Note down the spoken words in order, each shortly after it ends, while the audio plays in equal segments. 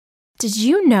Did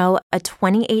you know a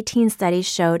 2018 study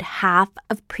showed half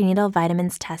of prenatal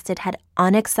vitamins tested had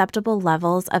unacceptable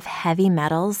levels of heavy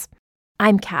metals?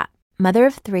 I'm Kat, mother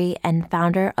of 3 and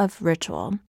founder of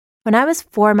Ritual. When I was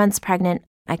 4 months pregnant,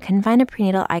 I couldn't find a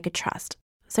prenatal I could trust,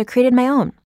 so I created my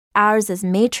own. Ours is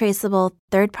made traceable,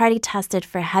 third-party tested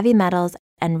for heavy metals,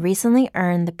 and recently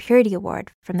earned the Purity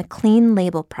Award from the Clean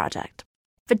Label Project.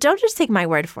 But don't just take my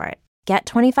word for it. Get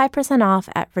 25% off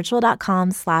at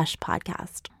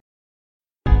ritual.com/podcast.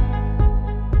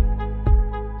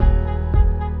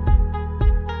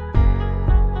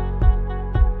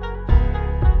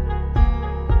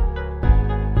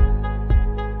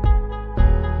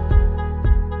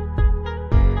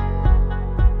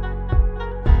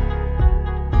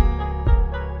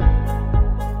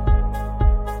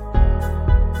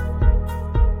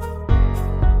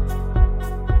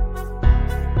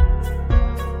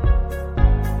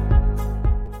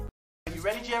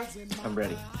 I'm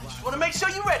ready. Just want to make sure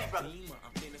you're ready, brother.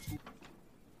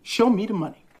 Show me the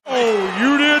money. Oh,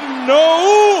 you didn't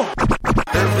know?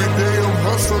 Every day I'm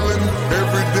hustling.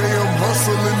 Every day I'm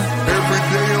hustling. Every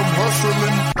day I'm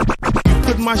hustling.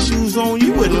 Put my shoes on,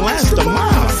 you wouldn't last a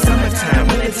mile. Summertime,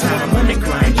 wintertime, I'm on the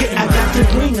grind. Yeah, I got the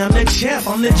ring, I'm the champ,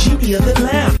 I'm the genie of the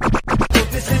lamp.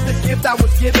 This is the gift I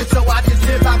was given, so I just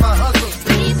live by my hustle.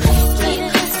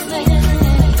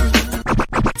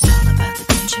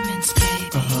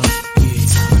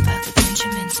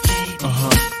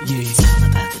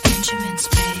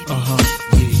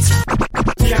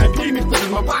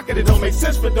 My pocket, it don't make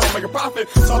sense, but don't make a profit.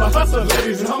 So I hustle,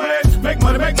 ladies and homies. Make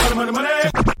money, money. Called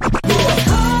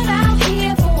out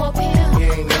here for a pill.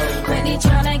 Really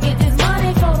tryna get this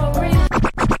money for the real.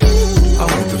 I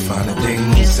want to find a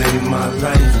thing to save my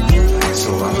life.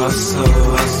 So I hustle.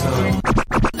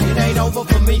 It ain't over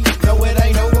for me. No, it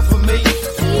ain't over for me.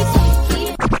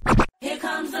 Here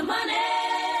comes the money.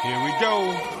 Here we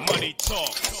go. Money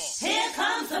talk. Here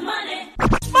comes the money.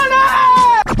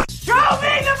 Show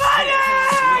me the money!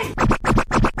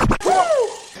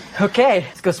 Okay,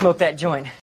 let's go smoke that joint.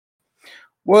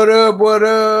 What up?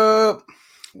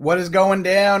 What is going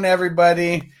down,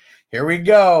 everybody? Here we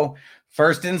go.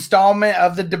 First installment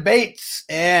of the debates,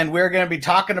 and we're going to be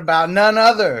talking about none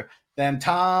other than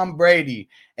Tom Brady.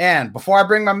 And before I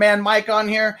bring my man Mike on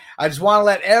here, I just want to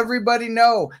let everybody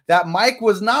know that Mike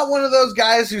was not one of those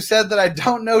guys who said that I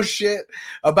don't know shit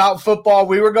about football.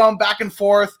 We were going back and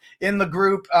forth in the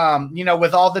group,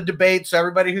 with all the debates. So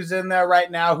everybody who's in there right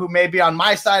now who may be on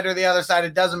my side or the other side,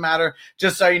 it doesn't matter.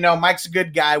 Just so you know, Mike's a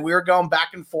good guy. We were going back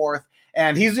and forth,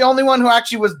 and he's the only one who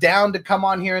actually was down to come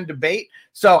on here and debate.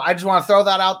 So I just want to throw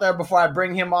that out there before I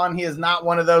bring him on. He is not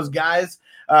one of those guys.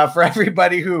 For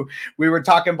everybody who we were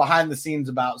talking behind the scenes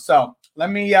about. So let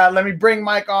me bring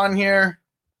Mike on here.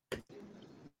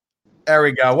 There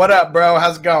we go. What up, bro?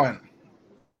 How's it going?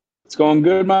 It's going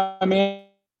good, my man.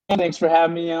 Thanks for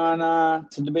having me on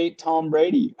to debate Tom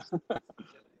Brady.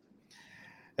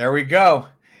 There we go.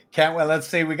 Can't wait. Let's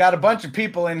see. We got a bunch of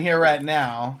people in here right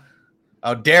now.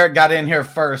 Oh, Derek got in here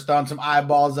first on some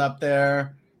eyeballs up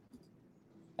there.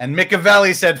 And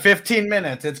Micavelli said 15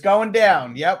 minutes. It's going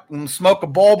down. Yep. I'm smoke a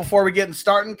bowl before we get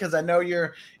started because I know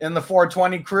you're in the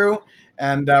 420 crew,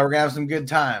 and we're going to have some good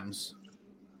times.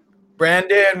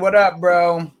 Brandon, what up,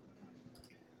 bro?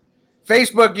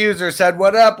 Facebook user said,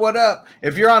 what up?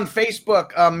 If you're on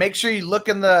Facebook, make sure you look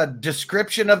in the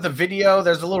description of the video.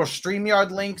 There's a little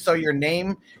StreamYard link so your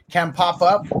name can pop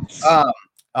up.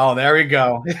 Oh, there we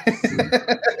go.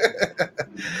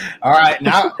 All right.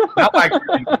 Now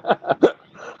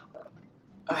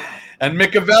and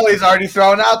Micavelli's already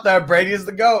thrown out there. Brady is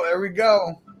the GOAT. There we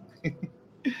go.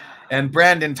 And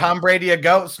Brandon, Tom Brady a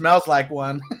GOAT? Smells like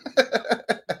one.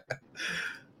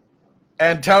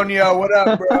 Antonio, what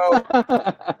up, bro?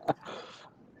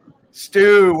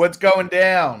 Stu, what's going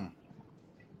down?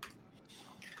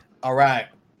 All right.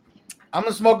 I'm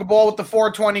going to smoke a bowl with the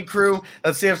 420 crew.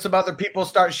 Let's see if some other people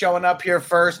start showing up here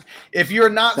first. If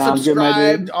you're not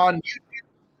subscribed on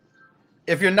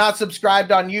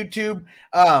YouTube,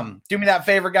 do me that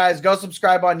favor, guys. Go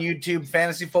subscribe on YouTube,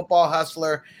 Fantasy Football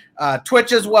Hustler.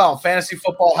 Twitch as well, Fantasy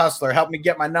Football Hustler. Help me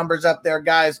get my numbers up there,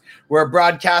 guys. We're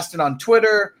broadcasting on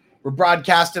Twitter. We're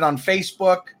broadcasting on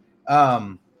Facebook.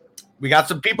 We got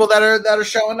some people that are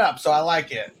showing up, so I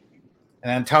like it.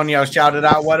 And Antonio shouted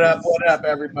out, what up,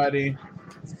 everybody?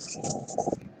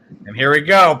 And here we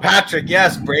go. Patrick,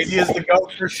 yes, Brady is the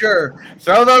GOAT for sure.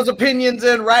 Throw those opinions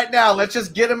in right now. Let's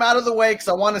just get him out of the way because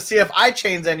I want to see if I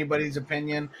change anybody's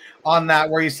opinion on that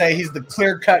where you say he's the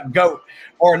clear-cut GOAT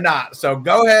or not. So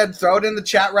go ahead, throw it in the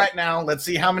chat right now. Let's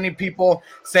see how many people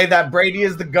say that Brady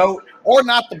is the GOAT or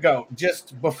not the GOAT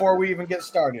just before we even get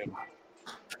started.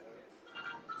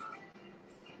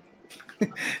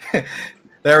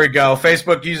 There we go.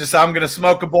 Facebook user said, I'm going to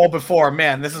smoke a bowl before.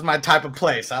 Man, this is my type of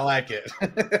place. I like it.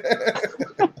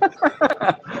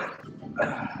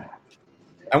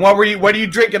 And what are you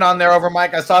drinking on there over,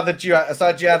 Mike? I saw that you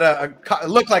had it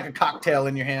looked like a cocktail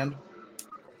in your hand.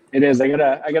 It is. I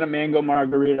got a mango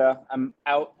margarita. I'm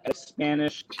out at a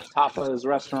Spanish tapas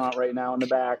restaurant right now in the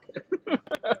back.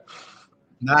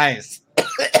 Nice.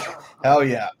 Hell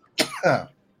yeah.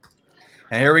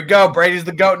 And here we go. Brady's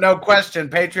the GOAT, no question.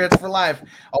 Patriots for life.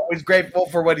 Always grateful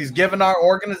for what he's given our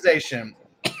organization.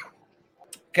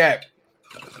 Okay.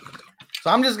 So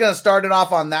I'm just going to start it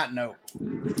off on that note.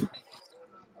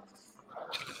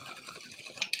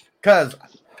 Because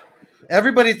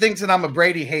everybody thinks that I'm a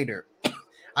Brady hater.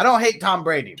 I don't hate Tom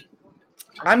Brady.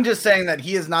 I'm just saying that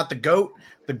he is not the GOAT,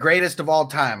 the greatest of all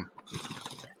time.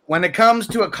 When it comes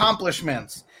to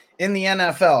accomplishments in the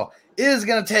NFL, it is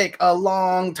going to take a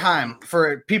long time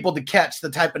for people to catch the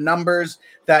type of numbers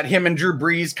that him and Drew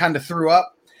Brees kind of threw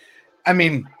up. I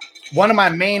mean, one of my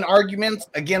main arguments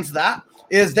against that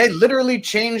is they literally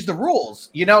changed the rules,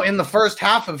 in the first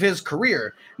half of his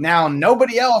career. Now,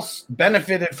 nobody else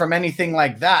benefited from anything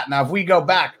like that. Now, if we go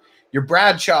back, your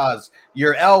Bradshaws,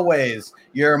 your Elways,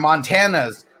 your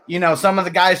Montanas, some of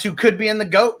the guys who could be in the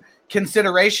GOAT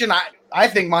consideration, I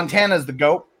think Montana's the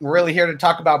GOAT. We're really here to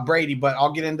talk about Brady, but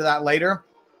I'll get into that later.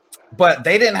 But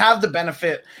they didn't have the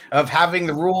benefit of having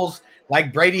the rules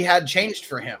like Brady had changed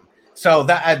for him. So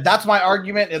that's my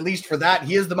argument, at least for that.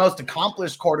 He is the most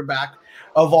accomplished quarterback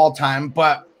of all time,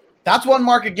 but that's one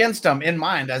mark against him in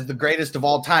mind as the greatest of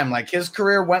all time. Like, his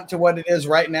career went to what it is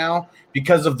right now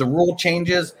because of the rule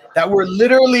changes that were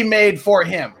literally made for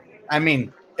him. I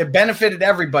mean, it benefited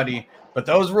everybody, but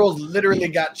those rules literally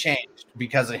got changed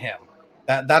because of him.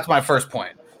 That's my first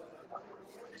point.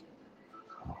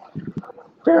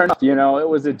 Fair enough. It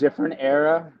was a different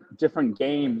era, different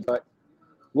game, but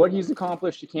what he's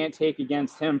accomplished, you can't take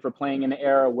against him for playing in an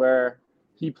era where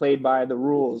he played by the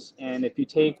rules. And if you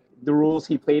take the rules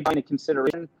he played by into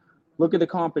consideration, look at the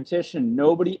competition.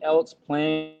 Nobody else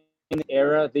playing in the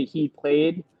era that he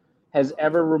played has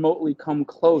ever remotely come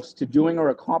close to doing or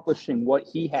accomplishing what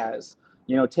he has.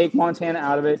 Take Montana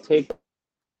out of it, take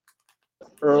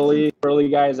early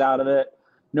guys out of it.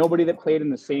 Nobody that played in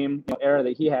the same era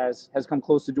that he has come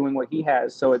close to doing what he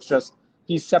has. So it's just,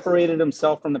 he separated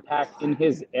himself from the pack in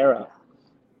his era.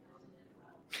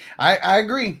 I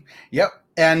agree. Yep.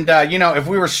 And, if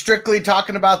we were strictly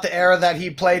talking about the era that he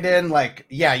played in,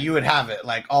 you would have it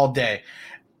all day.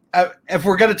 If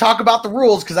we're going to talk about the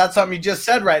rules, because that's something you just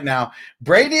said right now,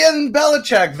 Brady and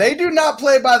Belichick, they do not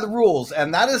play by the rules.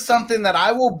 And that is something that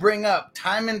I will bring up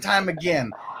time and time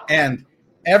again. And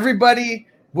everybody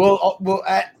will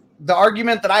the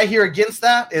argument that I hear against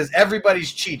that is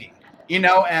everybody's cheating,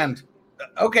 and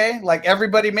okay,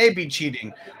 everybody may be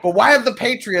cheating, but why have the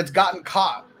Patriots gotten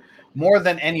caught more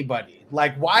than anybody?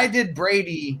 Why did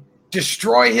Brady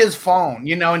destroy his phone,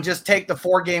 and just take the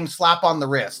 4-game slap on the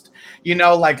wrist?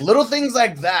 Little things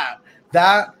like that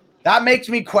makes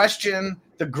me question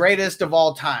the greatest of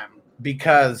all time.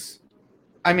 Because,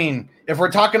 I mean, if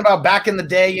we're talking about back in the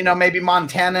day, maybe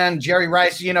Montana and Jerry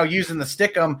Rice, using the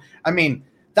stickum, I mean,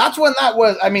 that's when that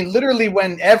was, literally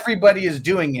when everybody is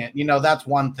doing it, that's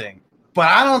one thing. But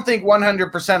I don't think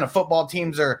 100% of football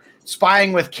teams are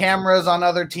spying with cameras on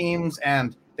other teams,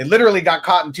 and they literally got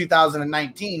caught in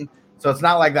 2019, so it's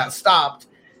not like that stopped.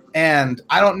 And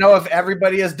I don't know if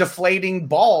everybody is deflating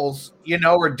balls,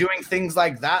 or doing things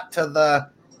like that to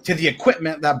the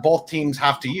equipment that both teams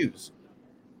have to use.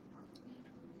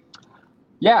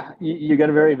 Yeah, you got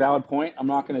a very valid point. I'm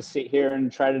not going to sit here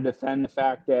and try to defend the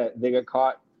fact that they got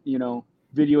caught,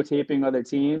 videotaping other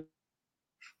teams.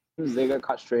 They got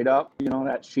caught straight up.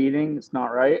 That's cheating. It's not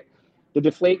right. The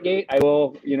Deflategate, I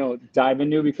will, dive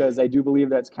into, because I do believe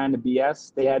that's kind of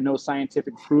BS. They had no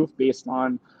scientific proof based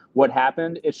on what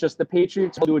happened. It's just the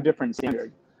Patriots will do a different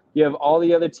standard. You have all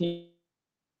the other teams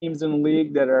in the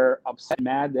league that are upset and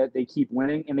mad that they keep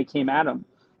winning, and they came at them.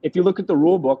 If you look at the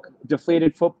rule book,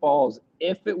 deflated footballs,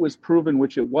 if it was proven,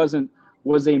 which it wasn't,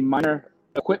 was a minor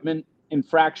equipment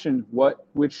infraction,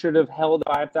 which should have held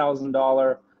a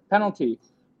 $5,000 penalty.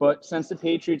 But since the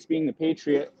Patriots being the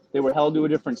Patriot, they were held to a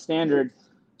different standard.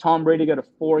 Tom Brady got a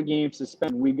 4-game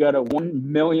suspension. We got a $1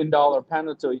 million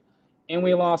penalty, and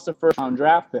we lost a first-round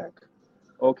draft pick.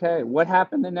 Okay, what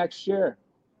happened the next year?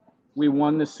 We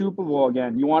won the Super Bowl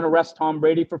again. You want to rest Tom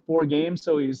Brady for 4 games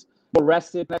so he's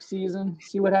arrested next season?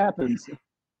 See what happens.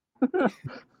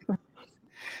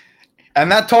 And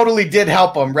that totally did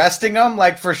help him, resting him,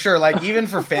 like, for sure. Like, even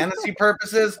for fantasy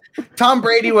purposes, Tom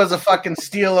Brady was a fucking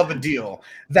steal of a deal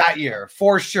that year,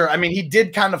 for sure. I mean, he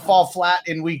did kind of fall flat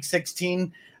in week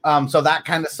 16, so that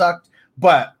kind of sucked.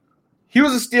 But he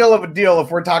was a steal of a deal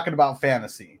if we're talking about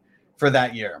fantasy for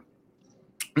that year.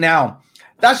 Now,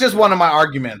 that's just one of my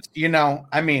arguments. You know,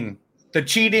 I mean, the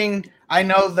cheating, I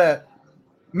know that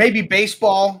maybe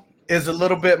baseball is a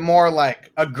little bit more,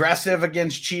 like, aggressive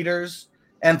against cheaters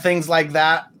and things like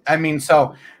that. I mean,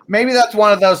 so maybe that's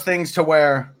one of those things to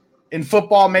where in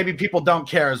football, maybe people don't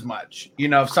care as much, you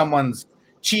know, if someone's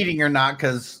cheating or not,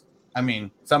 because, I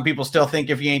mean, some people still think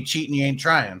if you ain't cheating, you ain't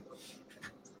trying.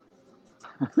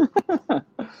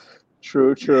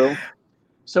 True.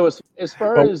 So as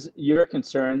far as you're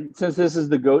concerned, since this is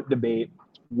the GOAT debate,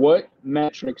 what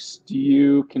metrics do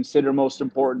you consider most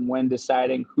important when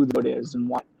deciding who the GOAT is and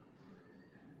why?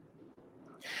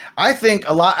 I think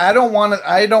a lot. I don't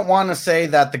want to say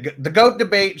that the GOAT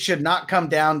debate should not come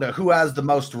down to who has the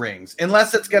most rings,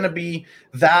 unless it's going to be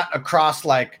that across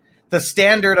like the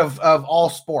standard of all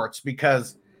sports.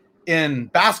 Because in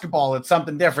basketball, it's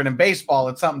something different. In baseball,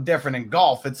 it's something different. In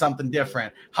golf, it's something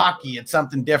different. Hockey, it's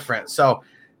something different. So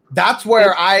that's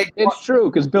where it's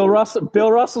true, because Bill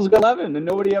Russell's got 11, and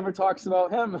nobody ever talks about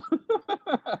him.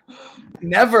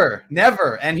 Never,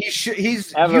 and he's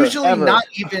usually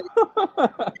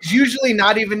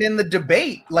not even in the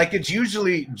debate. Like, it's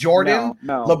usually Jordan,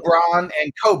 LeBron,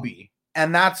 and Kobe,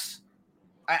 and that's,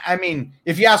 I mean,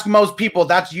 if you ask most people,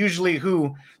 that's usually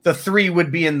who the three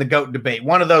would be in the GOAT debate.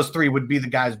 One of those three would be the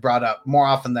guys brought up more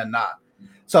often than not.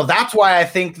 So that's why I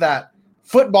think that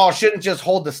football shouldn't just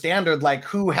hold the standard like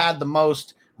who had the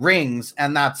most rings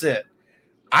and that's it.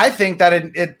 I think that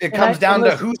it comes down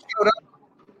to who showed up.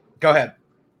 Go ahead.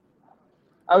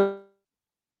 I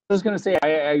was going to say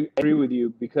I agree with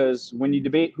you, because when you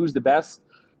debate who's the best,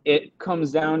 it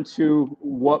comes down to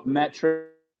what metrics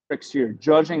you're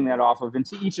judging that off of, and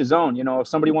to each his own. You know, if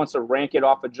somebody wants to rank it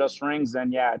off of just rings,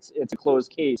 then yeah, it's a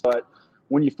closed case. But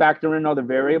when you factor in other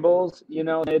variables, you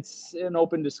know, it's an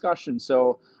open discussion.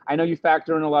 So I know you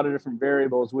factor in a lot of different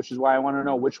variables, which is why I want to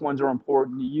know which ones are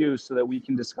important to you so that we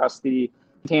can discuss the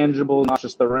tangible, not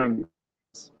just the ring.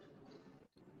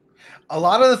 A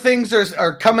lot of the things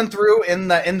are coming through in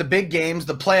the big games,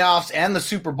 the playoffs and the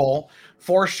Super Bowl,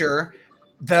 for sure.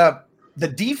 The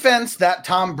defense that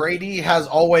Tom Brady has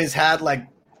always had, like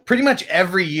pretty much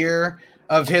every year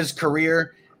of his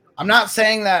career. I'm not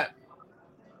saying that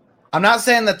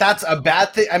that's a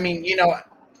bad thing. I mean, you know,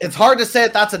 it's hard to say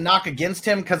that that's a knock against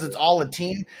him because it's all a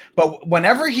team. But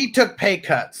whenever he took pay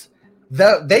cuts,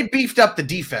 they beefed up the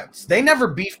defense. They never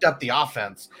beefed up the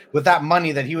offense with that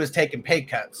money that he was taking pay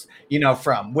cuts, you know,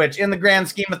 from, which in the grand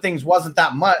scheme of things wasn't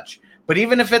that much. But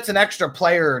even if it's an extra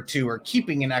player or two or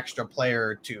keeping an extra player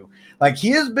or two, like, he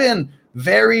has been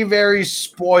very, very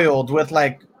spoiled with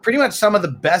like pretty much some of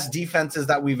the best defenses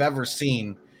that we've ever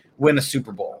seen win a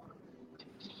Super Bowl.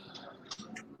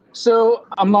 So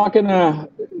I'm not going to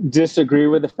disagree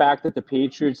with the fact that the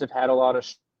Patriots have had a lot of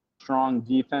strong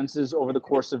defenses over the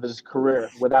course of his career.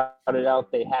 Without a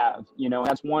doubt, they have. You know,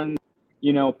 that's one,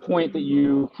 you know, point that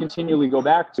you continually go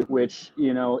back to, which,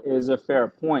 you know, is a fair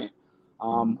point.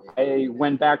 I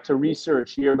went back to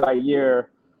research year by year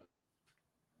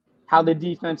how the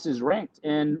defense is ranked,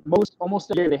 and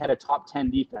almost a year they had a top 10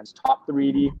 defense, top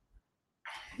 3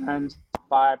 defense, top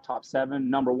 5, top 7,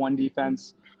 number 1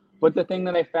 defense. But the thing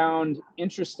that I found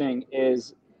interesting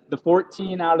is the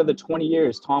 14 out of the 20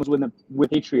 years Tom's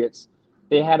with Patriots,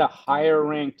 they had a higher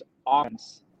ranked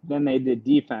offense than they did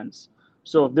defense.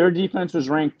 So if their defense was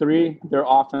ranked 3, their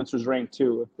offense was ranked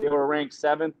 2. If they were ranked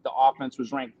 7th, the offense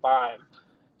was ranked 5.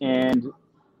 And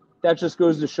that just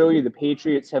goes to show you the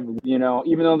Patriots have, you know,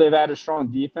 even though they've had a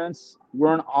strong defense,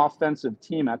 we're an offensive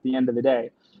team at the end of the day.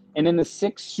 And in the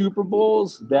 6 Super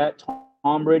Bowls that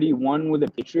Tom Brady won with the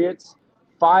Patriots,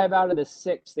 5 out of the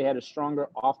 6, they had a stronger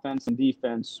offense and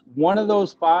defense. One of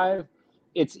those 5,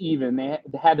 it's even. They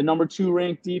had the number 2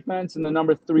 ranked defense and the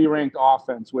number 3 ranked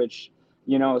offense, which,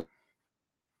 you know,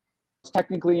 is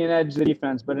technically an edge of the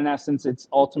defense, but in essence, it's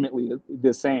ultimately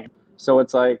the same. So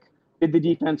it's like, did the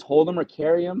defense hold them or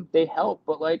carry them? They help,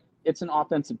 but like, it's an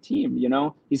offensive team, you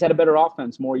know? He's had a better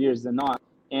offense more years than not.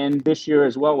 And this year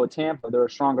as well with Tampa, they're a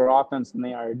stronger offense than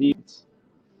they are a defense.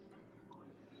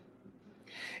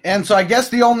 And so I guess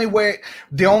the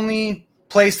only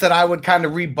place that I would kind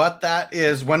of rebut that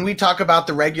is when we talk about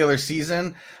the regular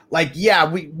season, like, yeah,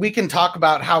 we can talk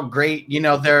about how great, you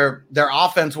know, their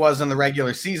offense was in the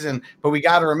regular season, but we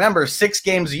got to remember 6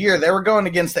 games a year, they were going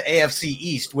against the AFC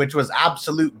East, which was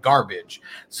absolute garbage.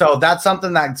 So that's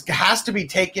something that has to be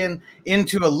taken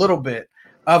into a little bit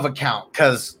of account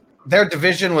because their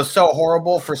division was so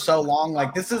horrible for so long.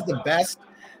 Like, this is the best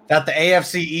that the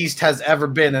AFC East has ever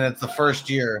been, and it's the first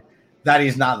year that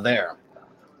he's not there.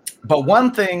 But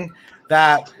one thing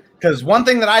that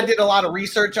I did a lot of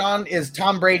research on is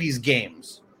Tom Brady's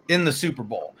games in the Super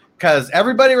Bowl, because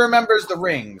everybody remembers the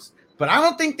rings, but I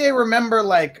don't think they remember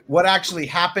like what actually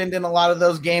happened in a lot of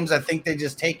those games. I think they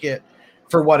just take it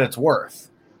for what it's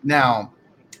worth. Now,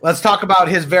 let's talk about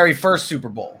his very first Super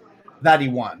Bowl that he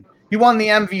won. He won the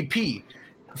MVP.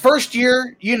 First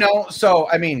year, so,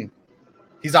 I mean,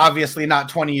 he's obviously not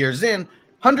 20 years in.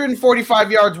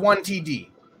 145 yards, 1 TD.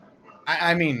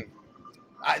 I mean,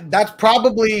 that's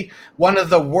probably one of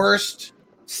the worst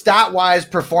stat-wise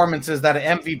performances that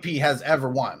an MVP has ever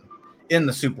won in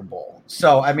the Super Bowl.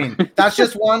 So, I mean, that's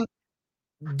just one.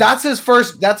 That's his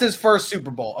first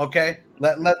Super Bowl, okay?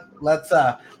 Let's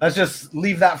just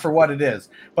leave that for what it is.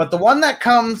 But the one that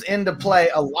comes into play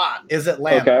a lot is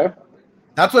Atlanta. Okay.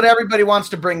 That's what everybody wants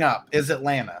to bring up is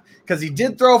Atlanta, because he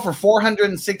did throw for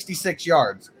 466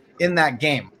 yards in that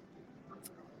game.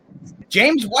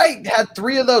 James White had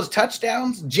 3 of those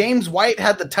touchdowns. James White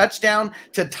had the touchdown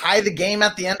to tie the game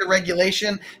at the end of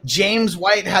regulation. James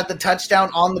White had the touchdown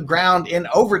on the ground in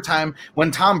overtime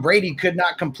when Tom Brady could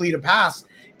not complete a pass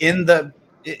in the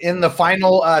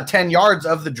final 10 yards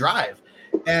of the drive.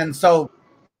 And so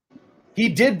he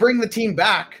did bring the team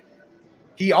back.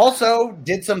 He also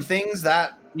did some things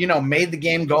that, made the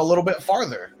game go a little bit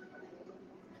farther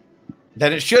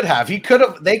than it should have. They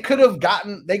could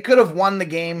have won the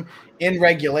game in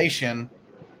regulation.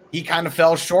 He kind of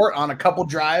fell short on a couple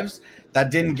drives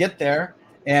that didn't get there.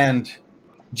 And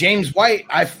James White,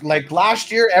 like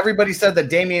last year, everybody said that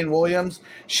Damian Williams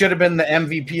should have been the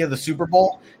MVP of the Super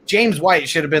Bowl. James White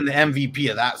should have been the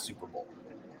MVP of that Super Bowl.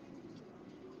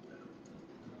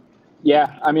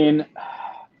 Yeah, I mean,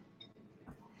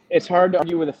 it's hard to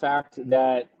argue with the fact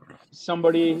that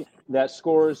somebody that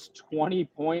scores 20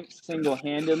 points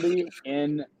single-handedly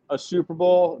in a Super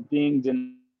Bowl being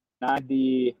denied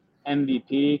the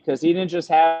MVP, because he didn't just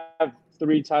have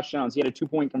 3 touchdowns. He had a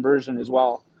 2-point conversion as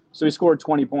well. So he scored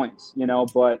 20 points,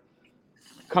 but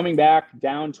coming back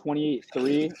down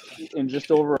 28-3 in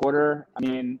just over a quarter, I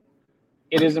mean,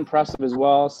 it is impressive as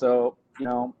well. So,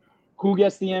 who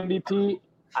gets the MVP?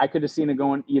 I could have seen it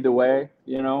going either way,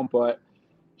 but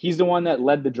he's the one that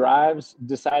led the drives,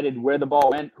 decided where the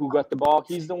ball went, who got the ball.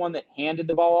 He's the one that handed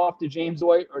the ball off to James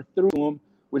White or threw him,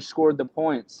 which scored the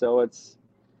points. So it's,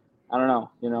 I don't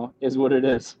know, is what it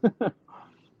is.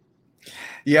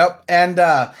 Yep. And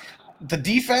the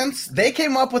defense, they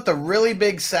came up with a really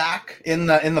big sack in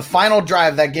the final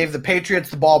drive that gave the Patriots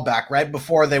the ball back right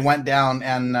before they went down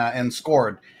and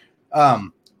scored.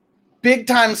 Big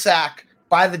time sack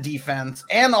by the defense,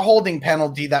 and a holding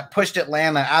penalty that pushed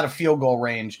Atlanta out of field goal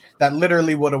range that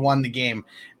literally would have won the game.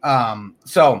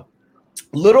 So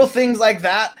little things like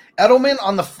that. Edelman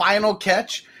on the final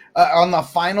catch, on the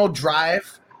final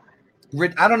drive.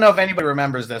 I don't know if anybody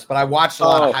remembers this, but I watched a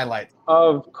lot of highlights.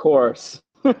 Of course.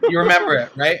 You remember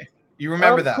it, right? You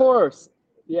remember that? Of course.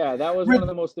 Yeah, that was one of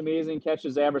the most amazing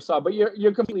catches I ever saw. But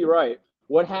you're completely right.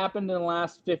 What happened in the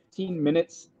last 15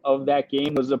 minutes of that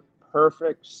game was a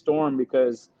perfect storm,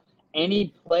 because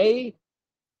any play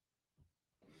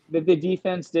that the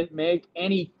defense didn't make,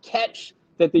 any catch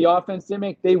that the offense didn't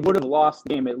make, they would have lost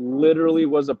the game. It literally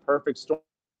was a perfect storm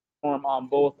on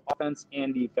both offense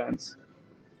and defense.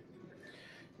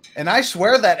 And I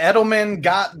swear that Edelman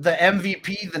got the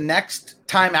MVP the next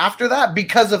time after that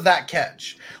because of that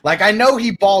catch. Like, I know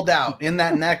he balled out in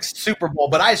that next Super Bowl,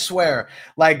 but I swear,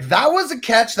 like, that was a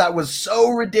catch that was so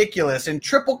ridiculous, in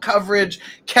triple coverage,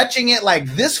 catching it like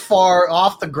this far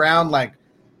off the ground, like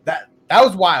that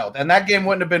was wild. And that game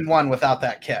wouldn't have been won without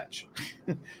that catch.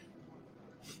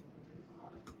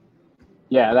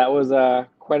 Yeah, that was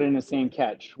quite an insane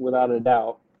catch, without a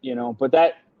doubt. But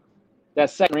that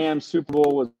second Rams Super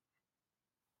Bowl was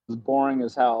boring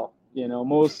as hell.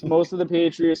 Most of the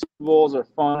Patriots Super Bowls are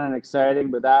fun and exciting,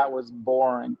 but that was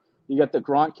boring. You got the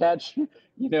Gronk catch,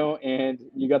 and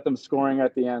you got them scoring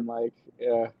at the end. Like,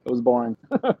 yeah, it was boring.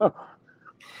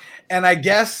 And I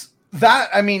guess that,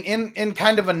 I mean, in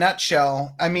kind of a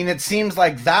nutshell, I mean, it seems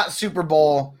like that Super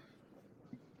Bowl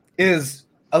is,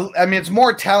 I mean, it's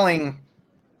more telling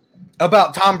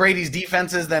about Tom Brady's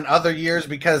defenses than other years,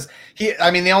 because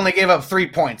they only gave up 3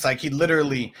 points. Like, he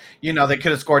literally, they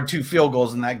could have scored 2 field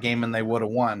goals in that game and they would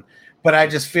have won. But I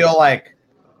just feel like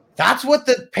that's what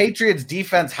the Patriots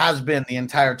defense has been the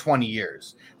entire 20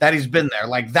 years that he's been there.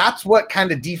 Like, that's what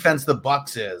kind of defense the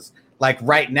Bucs is like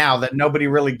right now, that nobody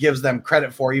really gives them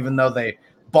credit for, even though they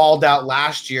balled out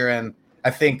last year. And I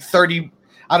think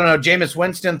Jameis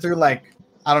Winston threw like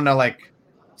I don't know, like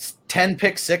 10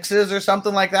 pick sixes or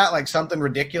something like that, like something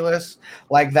ridiculous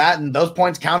like that. And those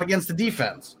points count against the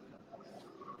defense.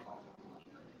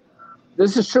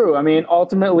 This is true. I mean,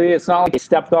 ultimately, it's not like they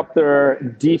stepped up their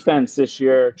defense this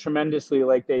year tremendously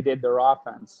like they did their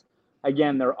offense.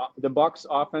 Again, the Bucs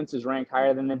offense is ranked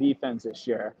higher than the defense this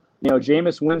year. You know,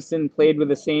 Jameis Winston played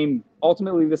with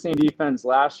ultimately the same defense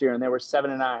last year, and they were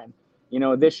 7-9. You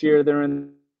know, this year they're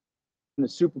in the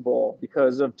Super Bowl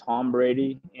because of Tom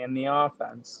Brady and the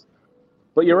offense.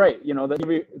 But you're right. You know that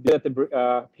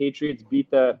the Patriots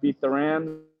beat the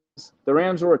Rams. The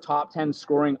Rams were a top 10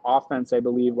 scoring offense, I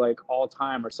believe, like all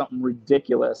time or something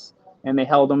ridiculous, and they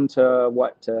held them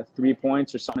to 3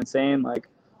 points or something insane. Like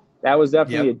that was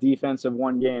definitely a defensive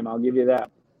one game. I'll give you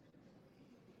that.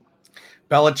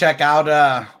 Belichick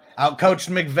out coached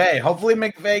McVay. Hopefully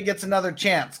McVay gets another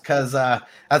chance because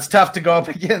that's tough to go up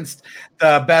against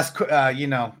the best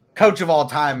coach of all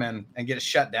time and get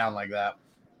shut down like that.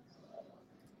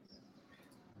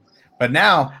 But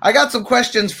now I got some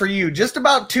questions for you just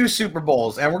about 2 Super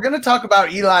Bowls, and we're going to talk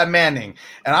about Eli Manning.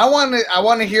 And I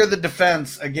want to hear the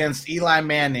defense against Eli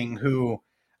Manning, who,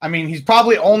 I mean, he's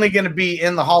probably only going to be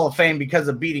in the Hall of Fame because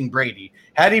of beating Brady.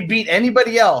 Had he beat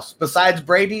anybody else besides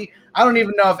Brady, I don't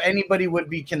even know if anybody would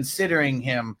be considering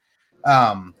him,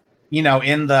 for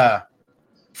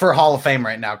Hall of Fame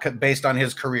right now based on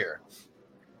his career.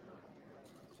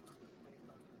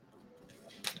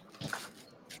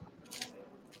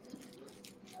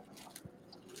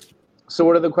 So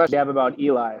what are the questions you have about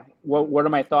Eli? What are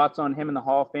my thoughts on him in the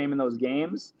Hall of Fame in those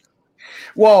games?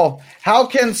 Well, how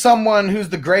can someone who's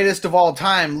the greatest of all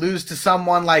time lose to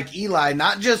someone like Eli,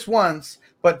 not just once,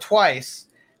 but twice?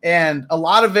 And a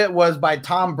lot of it was by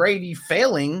Tom Brady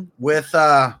failing with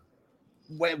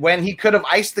when he could have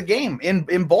iced the game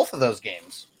in both of those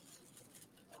games.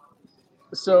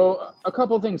 So a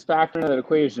couple of things factor into that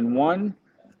equation. One,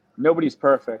 nobody's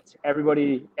perfect.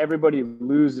 Everybody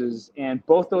loses, and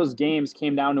both those games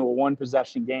came down to a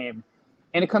 1-possession game,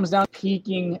 and it comes down to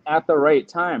peaking at the right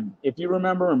time. If you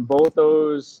remember, in both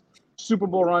those Super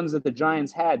Bowl runs that the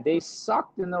Giants had, they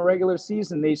sucked in the regular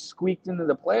season. They squeaked into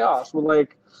the playoffs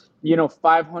with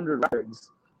 500 records.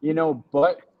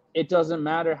 But it doesn't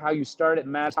matter how you start; it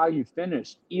matters how you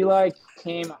finish. Eli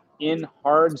came in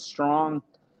hard, strong,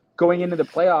 going into the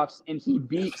playoffs, and he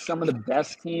beat some of the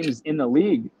best teams in the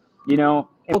league. In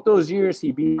both those years,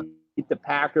 he beat the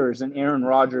Packers and Aaron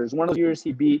Rodgers. One of those years,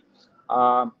 he beat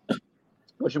San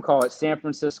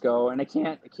Francisco, and I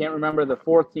can't remember the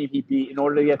fourth team he beat in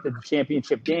order to get to the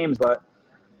championship games. But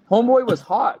homeboy was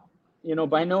hot.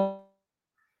 By no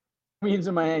means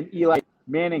am I an Eli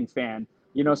Manning fan.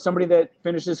 Somebody that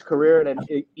finished his career at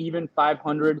an even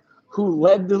 500, who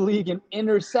led the league in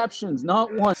interceptions,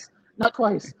 not once, not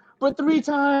twice, but 3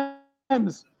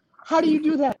 times. How do you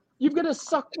do that? You've got to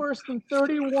suck worse than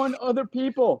 31 other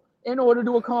people in order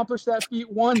to accomplish that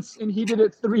feat once, and he did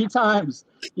it 3 times.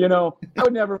 I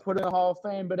would never put in the Hall of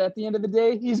Fame, but at the end of the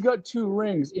day, he's got 2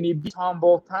 rings, and he beat Tom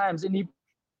both times, and he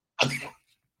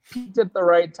peaked at the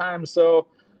right time. So,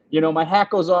 my hat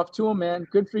goes off to him, man.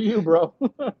 Good for you, bro.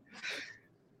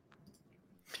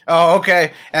 Oh,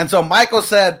 okay. And so Michael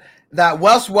said that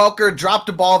Wes Welker dropped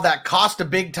a ball that cost him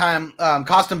big time in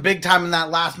that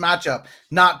last matchup.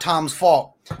 Not Tom's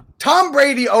fault. Tom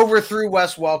Brady overthrew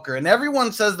Wes Welker, and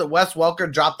everyone says that Wes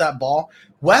Welker dropped that ball.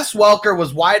 Wes Welker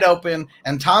was wide open,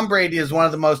 and Tom Brady is one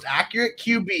of the most accurate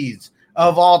QBs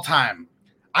of all time.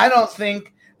 I don't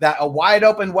think that a wide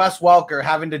open Wes Welker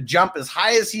having to jump as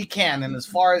high as he can and as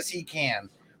far as he can,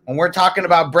 when we're talking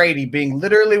about Brady being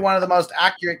literally one of the most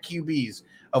accurate QBs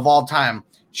of all time,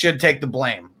 should take the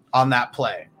blame on that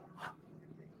play.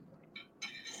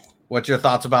 What's your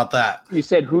thoughts about that? You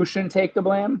said who shouldn't take the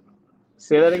blame?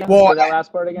 Say that again. Well, Say that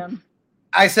last part again.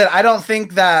 I said I don't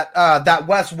think that that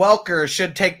Wes Welker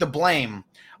should take the blame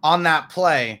on that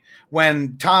play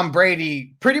when Tom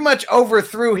Brady pretty much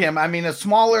overthrew him. I mean, a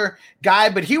smaller guy,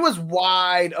 but he was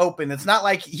wide open. It's not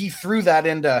like he threw that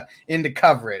into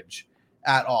coverage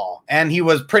at all, and he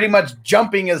was pretty much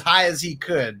jumping as high as he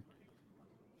could.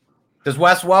 Does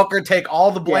Wes Welker take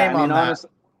all the blame on that? Honestly,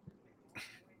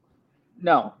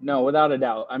 no, without a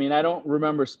doubt. I mean, I don't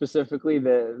remember specifically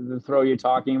the throw you're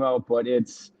talking about, but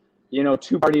it's,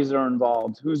 2 parties are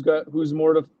involved. Who's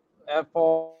more to at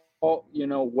fault?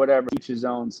 Whatever, each his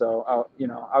own. So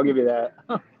I'll give you that.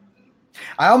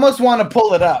 I almost want to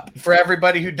pull it up for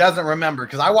everybody who doesn't remember,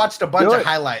 because I watched a bunch of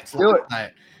highlights last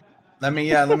night. Let me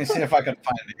see if I can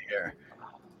find it here.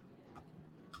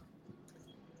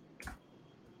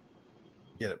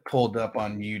 Get it pulled up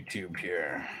on YouTube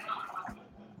here.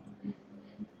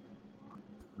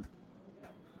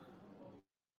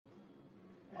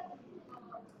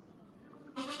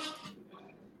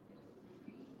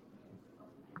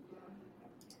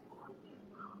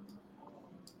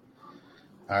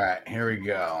 All right, here we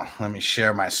go. Let me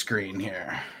share my screen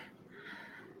here.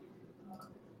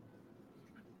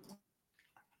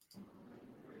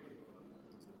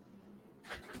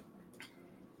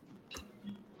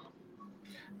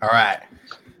 All right,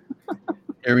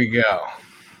 here we go.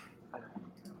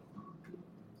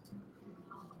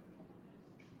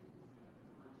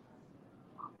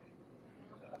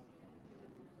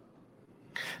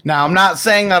 Now, I'm not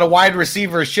saying that a wide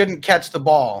receiver shouldn't catch the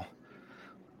ball,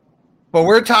 but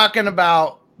we're talking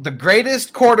about the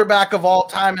greatest quarterback of all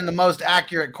time and the most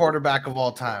accurate quarterback of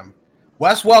all time.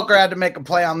 Wes Welker had to make a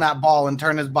play on that ball and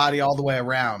turn his body all the way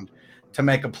around to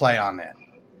make a play on it.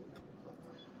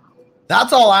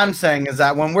 That's all I'm saying, is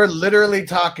that when we're literally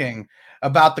talking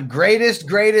about the greatest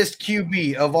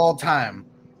QB of all time,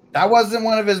 that wasn't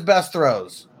one of his best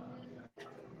throws.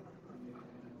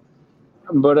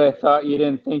 But I thought you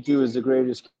didn't think he was the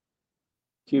greatest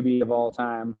QB of all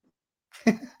time.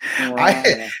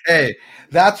 Hey,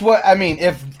 that's what I mean.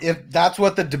 If that's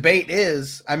what the debate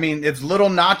is, I mean, it's little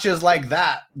notches like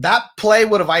that. That play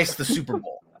would have iced the Super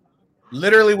Bowl.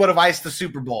 Literally would have iced the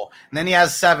Super Bowl. And then he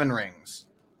has 7 rings.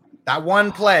 That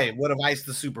one play would have iced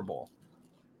the Super Bowl.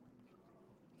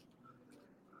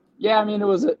 Yeah, I mean, it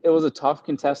was a tough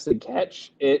contested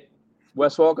catch.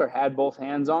 Wes Welker had both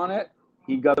hands on it.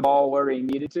 He got the ball where he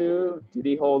needed to. Did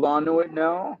he hold on to it?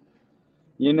 No.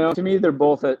 You know, to me, they're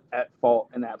both at fault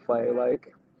in that play.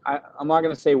 Like, I'm not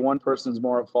going to say one person's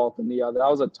more at fault than the other. That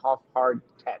was a tough, hard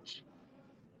catch.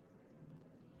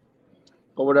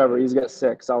 But whatever, he's got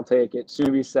 6. I'll take it. Soon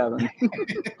to be 7.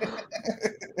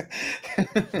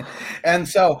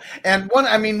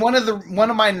 One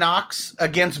of my knocks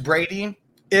against Brady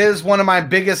is one of my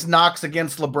biggest knocks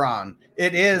against LeBron.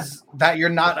 It is that you're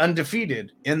not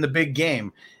undefeated in the big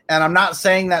game. And I'm not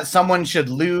saying that someone should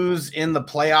lose in the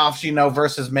playoffs, you know,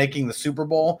 versus making the Super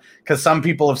Bowl, because some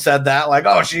people have said that, like,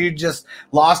 oh, she just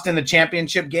lost in the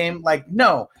championship game. Like,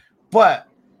 no. But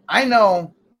I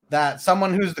know that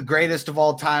someone who's the greatest of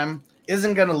all time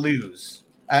isn't going to lose.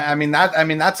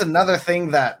 That's another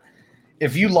thing, that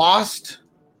if you lost,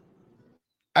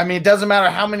 I mean, it doesn't matter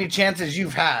how many chances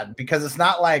you've had, because it's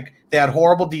not like they had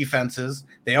horrible defenses.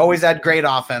 They always had great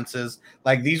offenses.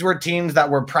 Like, these were teams that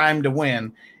were primed to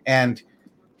win. And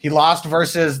he lost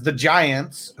versus the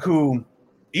Giants, who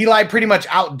Eli pretty much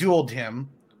outdueled him.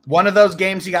 One of those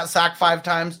games he got sacked 5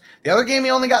 times. The other game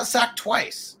he only got sacked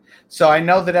twice. So I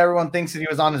know that everyone thinks that he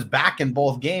was on his back in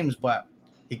both games, but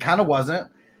he kind of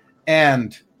wasn't.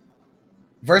 And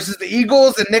versus the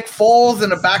Eagles and Nick Foles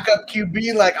and a backup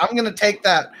QB, like, I'm going to take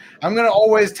that. I'm going to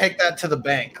always take that to the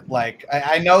bank. Like,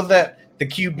 I know that the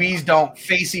QBs don't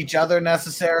face each other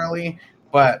necessarily,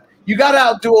 but you got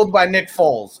outdueled by Nick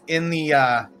Foles in the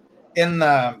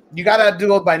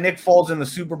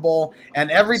Super Bowl, and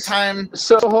every time.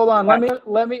 So hold on,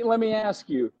 let me ask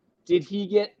you: did he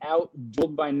get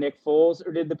outdueled by Nick Foles,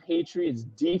 or did the Patriots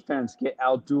defense get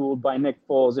outdueled by Nick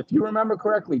Foles? If you remember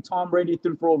correctly, Tom Brady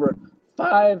threw for over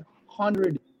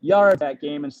 500 yards that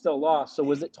game and still lost. So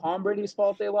was it Tom Brady's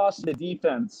fault they lost, or the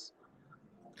defense?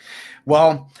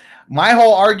 Well, my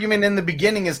whole argument in the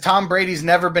beginning is Tom Brady's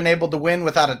never been able to win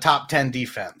without a top 10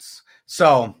 defense.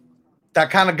 So that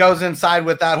kind of goes inside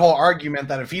with that whole argument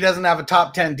that if he doesn't have a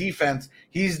top 10 defense,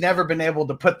 he's never been able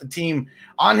to put the team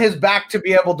on his back to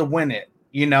be able to win it,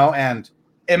 you know, and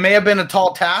it may have been a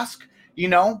tall task, you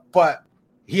know, but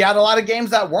he had a lot of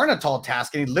games that weren't a tall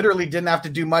task, and he literally didn't have to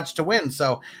do much to win.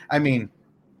 So, I mean,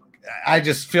 I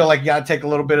just feel like you got to take a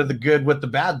little bit of the good with the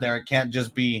bad there. It can't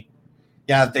just be,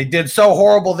 yeah, they did so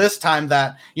horrible this time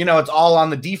that, you know, it's all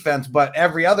on the defense, but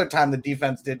every other time the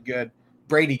defense did good,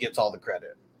 Brady gets all the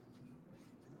credit.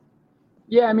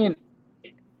 Yeah, I mean,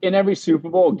 in every Super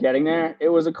Bowl getting there, it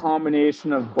was a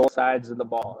combination of both sides of the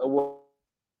ball. It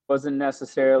wasn't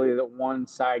necessarily that one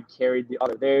side carried the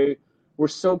other. They were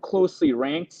so closely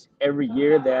ranked every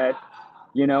year that,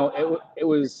 you know, it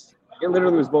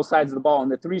literally was both sides of the ball.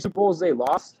 And the 3 Super Bowls they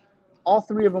lost, all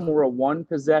 3 of them were a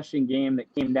 1-possession game that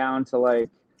came down to, like,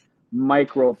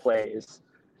 micro plays.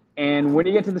 And when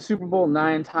you get to the Super Bowl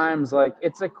 9 times, like,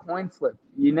 it's a coin flip.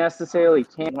 You necessarily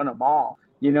can't win them all,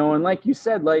 you know. And like you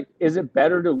said, like, is it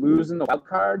better to lose in the wild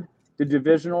card, the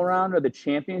divisional round, or the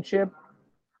championship?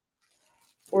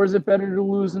 Or is it better to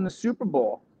lose in the Super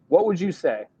Bowl? What would you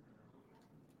say?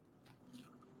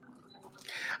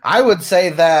 I would say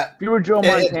that if you were Joe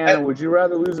Montana, would you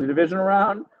rather lose the divisional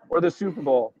round or the Super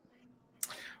Bowl?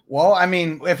 Well, I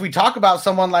mean, if we talk about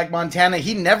someone like Montana,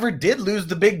 he never did lose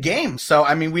the big game. So,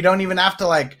 I mean, we don't even have to,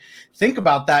 like, think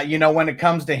about that, you know, when it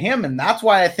comes to him. And that's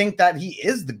why I think that he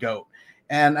is the GOAT.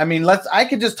 And, I mean, I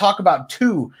could just talk about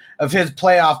 2 of his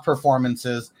playoff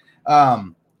performances.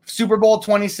 Super Bowl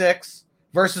 26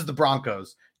 versus the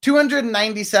Broncos,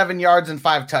 297 yards and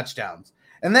 5 touchdowns.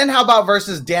 And then how about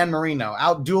versus Dan Marino,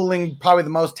 out-dueling probably the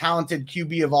most talented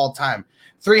QB of all time,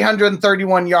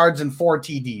 331 yards and 4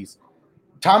 TDs.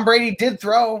 Tom Brady did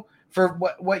throw for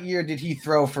what year did he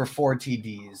throw for 4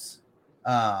 TDs?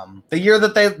 The year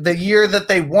that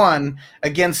they won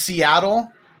against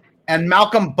Seattle, and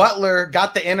Malcolm Butler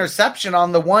got the interception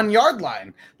on the 1 yard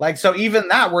line. Like, so even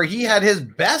that, where he had his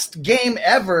best game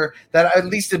ever, that at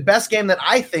least the best game that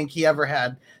I think he ever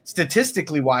had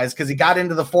statistically wise, because he got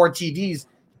into the 4 TDs,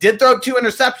 did throw 2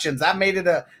 interceptions. That made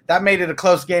it a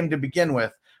close game to begin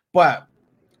with. But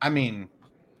I mean,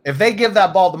 if they give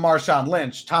that ball to Marshawn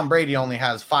Lynch, Tom Brady only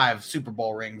has 5 Super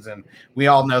Bowl rings, and we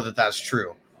all know that that's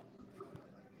true.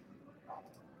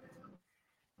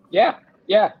 Yeah.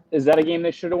 Is that a game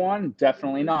they should have won?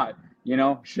 Definitely not.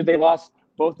 Should they lost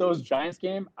both those Giants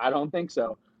game? I don't think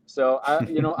so. So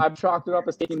I've chalked it up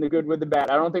as taking the good with the bad.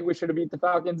 I don't think we should have beat the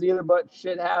Falcons either, but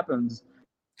shit happens.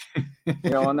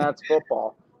 And that's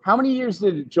football. How many years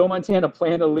did Joe Montana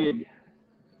play in the league?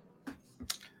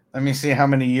 Let me see how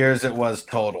many years it was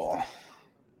total.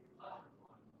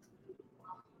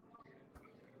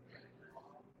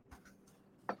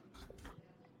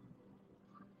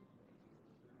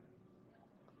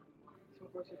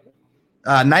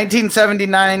 Uh,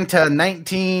 1979 to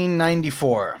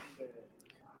 1994.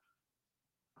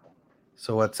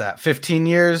 So what's that? 15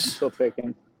 years? Still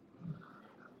picking.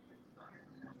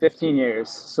 15 years.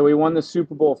 So he won the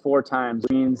Super Bowl 4 times,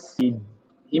 which means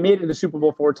he made it to the Super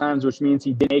Bowl 4 times, which means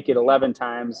he did make it 11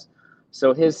 times.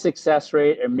 So his success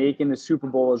rate in making the Super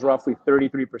Bowl is roughly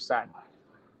 33%.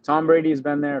 Tom Brady has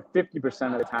been there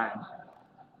 50% of the time.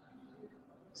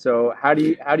 So how do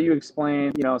you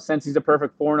explain, since he's a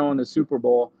perfect 4-0 in the Super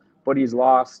Bowl, but he's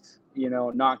lost,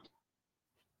 not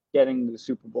getting the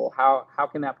Super Bowl? How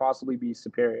can that possibly be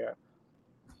superior?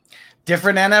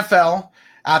 Different NFL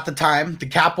at the time. The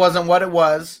cap wasn't what it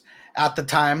was at the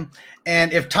time.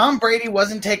 And if Tom Brady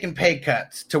wasn't taking pay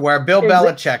cuts to where Bill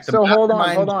Belichick. So hold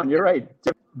on. You're right.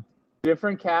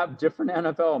 Different cap, different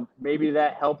NFL. Maybe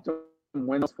that helped him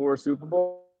win those 4 Super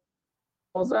Bowls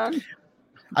then?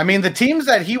 I mean, the teams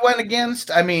that he went against,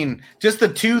 I mean, just the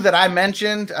 2 that I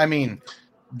mentioned, I mean,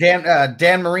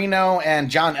 Dan Marino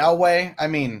and John Elway. I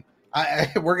mean,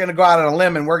 we're going to go out on a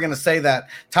limb and we're going to say that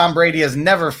Tom Brady has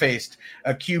never faced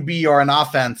a QB or an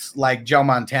offense like Joe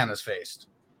Montana's faced.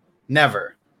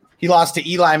 Never. He lost to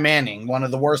Eli Manning, one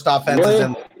of the worst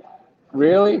offenses.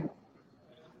 Really?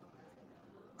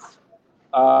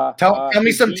 Tell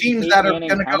me some teams that are going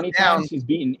to go down. He's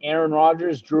beaten Aaron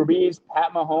Rodgers, Drew Brees,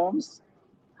 Pat Mahomes.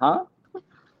 Huh?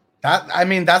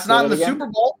 That's not in the Super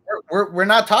Bowl. We're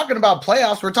not talking about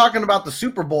playoffs. We're talking about the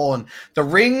Super Bowl, and the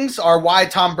rings are why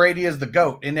Tom Brady is the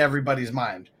GOAT in everybody's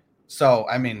mind. So,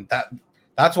 I mean,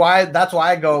 that's why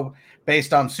I go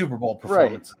based on Super Bowl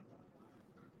performance. Right.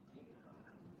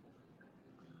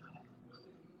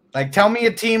 Like, tell me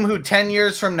a team who 10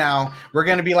 years from now we're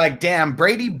going to be like, damn,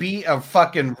 Brady beat a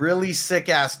fucking really sick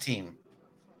ass team.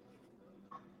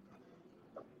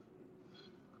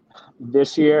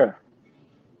 This year.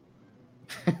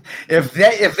 If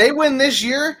they win this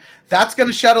year, that's going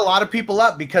to shut a lot of people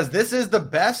up, because this is the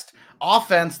best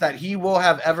offense that he will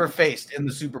have ever faced in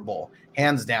the Super Bowl,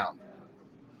 hands down.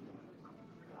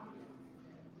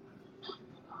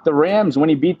 The Rams, when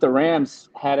he beat the Rams,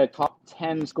 had a top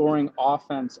 10 scoring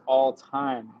offense all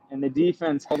time, and the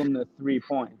defense held him to 3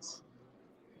 points.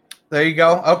 There you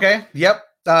go. Okay. Yep.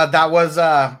 That was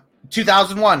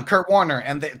 2001, Kurt Warner,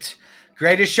 and the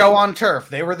greatest show on turf.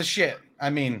 They were the shit. I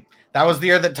mean, that was the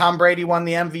year that Tom Brady won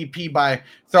the MVP by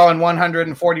throwing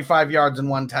 145 yards and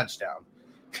 1 touchdown.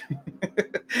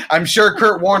 I'm sure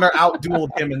Kurt Warner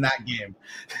outdueled him in that game.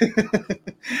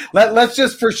 Let's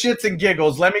just, for shits and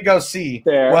giggles, let me go see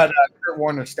what Kurt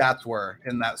Warner's stats were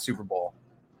in that Super Bowl.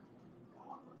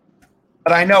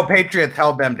 But I know Patriots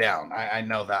held them down. I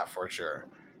know that for sure.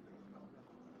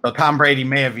 So Tom Brady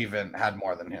may have even had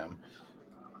more than him.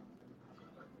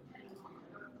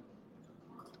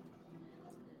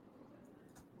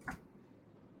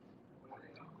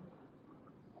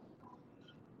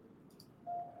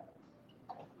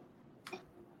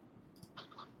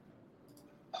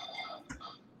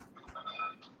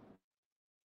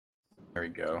 There we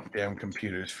go. Damn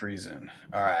computer's freezing.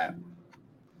 All right.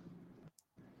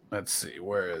 Let's see.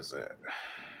 Where is it?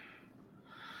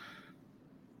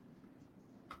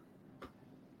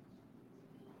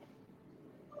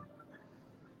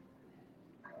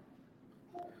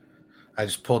 I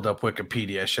just pulled up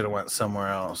Wikipedia. I should have went somewhere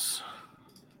else.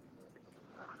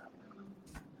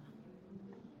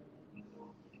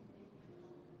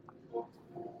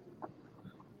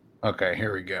 Okay,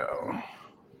 here we go.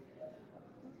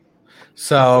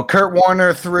 So Kurt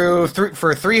Warner threw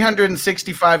for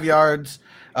 365 yards,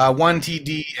 1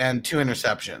 TD, and 2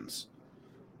 interceptions.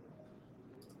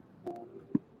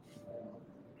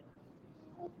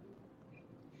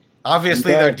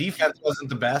 Obviously, their defense wasn't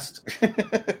the best.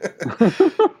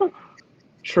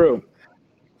 True.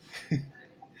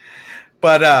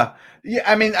 But, yeah,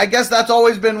 I mean, I guess that's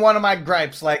always been one of my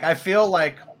gripes. Like, I feel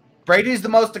like Brady's the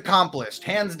most accomplished,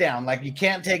 hands down. Like, you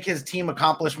can't take his team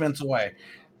accomplishments away.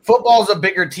 Football's a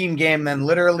bigger team game than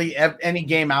literally any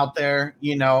game out there,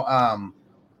 you know.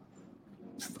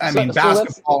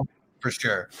 Basketball for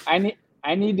sure. I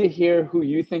need to hear who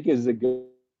you think is the good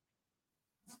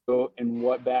and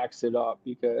what backs it up,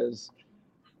 because,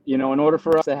 you know, in order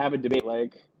for us to have a debate,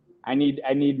 like, I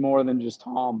need more than just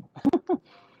Tom.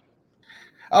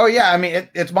 Oh, yeah. I mean,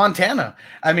 it's Montana.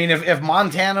 I mean, if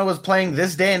Montana was playing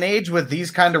this day and age with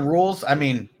these kind of rules, I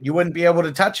mean, you wouldn't be able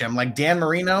to touch him. Like Dan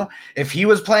Marino, if he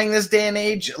was playing this day and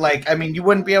age, like, I mean, you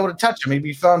wouldn't be able to touch him. He'd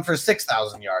be throwing for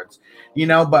 6,000 yards, you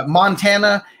know. But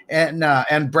Montana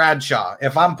and Bradshaw,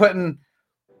 if I'm putting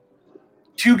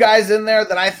two guys in there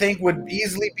that I think would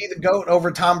easily be the GOAT over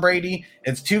Tom Brady,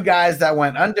 it's two guys that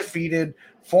went undefeated,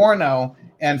 4-0.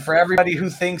 And for everybody who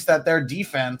thinks that their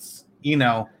defense, you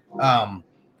know,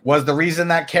 was the reason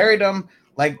that carried them,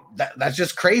 like that's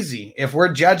just crazy. If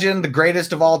we're judging the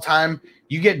greatest of all time,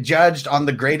 you get judged on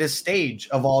the greatest stage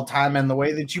of all time and the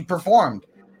way that you performed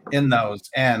in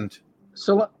those. And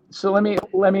so let me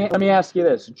ask you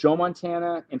this: Joe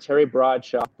Montana and Terry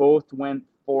Bradshaw both went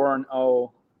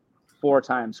 4-0 4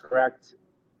 times, correct?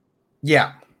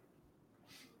 Yeah.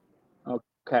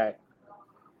 Okay.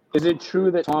 Is it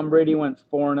true that Tom Brady went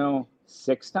 4-0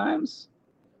 6 times?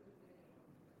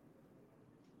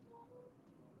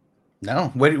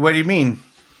 No. What do you mean?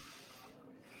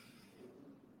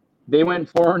 They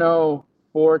went 4-0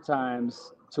 4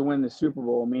 times to win the Super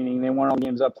Bowl, meaning they won all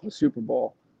games up to the Super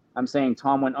Bowl. I'm saying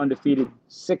Tom went undefeated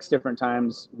 6 different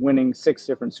times, winning 6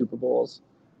 different Super Bowls.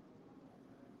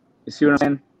 You see what I'm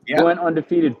saying? Yeah. He went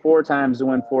undefeated 4 times to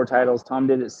win 4 titles. Tom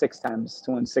did it 6 times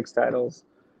to win 6 titles.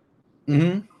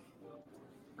 Mm-hmm.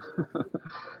 And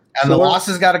so the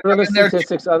losses got to come in there.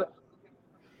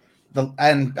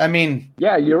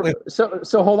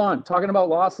 So hold on. Talking about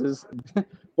losses,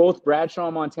 both Bradshaw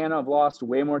and Montana have lost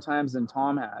way more times than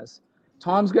Tom has.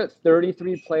 Tom's got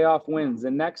 33 playoff wins.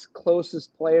 The next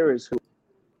closest player is who?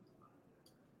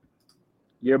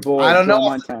 Your boy, I don't know.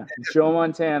 Montana. Joe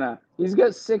Montana. He's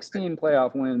got 16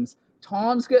 playoff wins.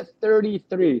 Tom's got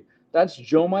 33. That's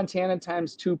Joe Montana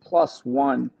times 2 plus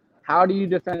 1. How do you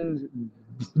defend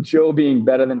Joe being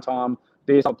better than Tom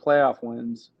based on playoff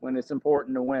wins when it's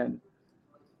important to win?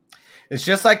 It's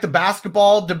just like the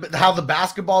basketball, how the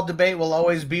basketball debate will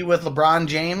always be with LeBron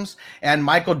James and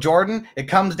Michael Jordan. It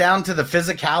comes down to the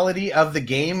physicality of the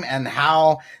game and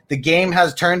how the game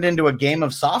has turned into a game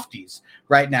of softies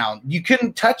right now. You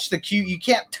couldn't touch you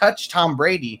can't touch Tom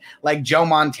Brady like Joe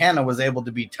Montana was able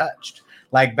to be touched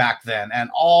like back then. And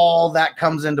all that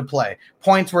comes into play.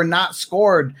 Points were not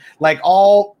scored. Like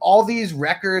all these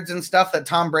records and stuff that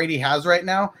Tom Brady has right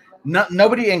now,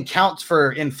 nobody accounts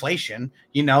for inflation.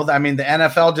 You know, I mean, the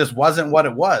NFL just wasn't what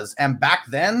it was. And back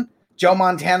then, Joe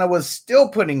Montana was still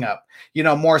putting up, you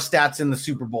know, more stats in the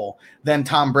Super Bowl than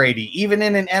Tom Brady, even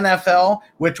in an NFL,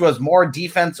 which was more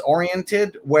defense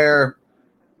oriented, where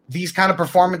these kind of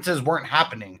performances weren't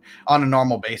happening on a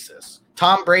normal basis.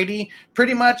 Tom Brady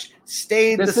pretty much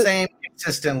stayed the same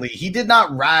consistently. He did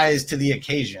not rise to the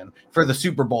occasion for the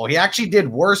Super Bowl. He actually did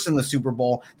worse in the Super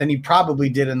Bowl than he probably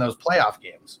did in those playoff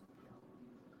games.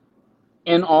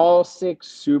 In all 6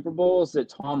 Super Bowls that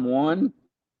Tom won,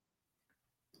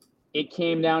 it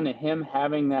came down to him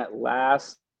having that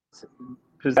last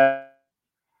possession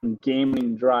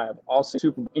game-winning drive. Also,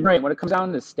 Super Bowl. And right, when it comes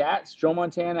down to stats, Joe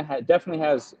Montana definitely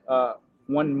has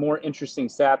one more interesting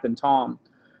stat than Tom.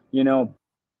 You know,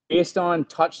 based on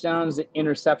touchdowns and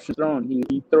interceptions thrown,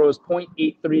 he throws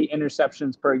 0.83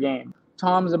 interceptions per game.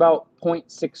 Tom's about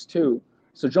 0.62.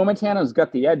 So Joe Montana's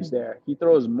got the edge there. He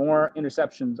throws more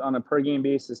interceptions on a per-game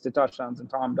basis to touchdowns than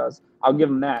Tom does. I'll give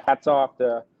him that. Hats off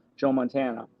to Joe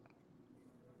Montana.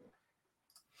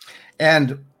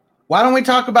 And why don't we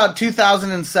talk about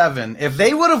 2007? If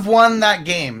they would have won that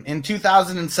game in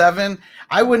 2007,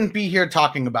 I wouldn't be here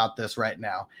talking about this right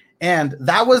now. And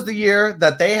that was the year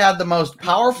that they had the most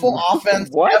powerful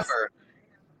offense ever.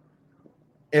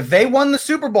 If they won the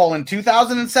Super Bowl in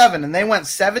 2007 and they went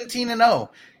 17-0,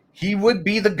 he would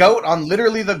be the GOAT on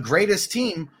literally the greatest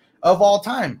team of all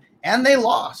time. And they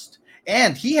lost.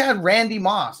 And he had Randy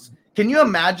Moss. Can you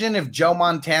imagine if Joe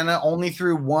Montana only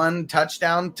threw one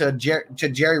touchdown to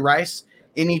Jerry Rice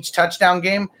in each touchdown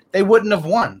game? They wouldn't have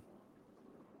won.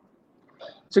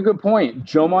 It's a good point.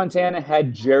 Joe Montana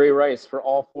had Jerry Rice for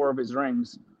all 4 of his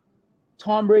rings.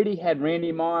 Tom Brady had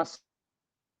Randy Moss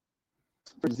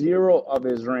for 0 of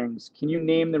his rings. Can you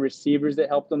name the receivers that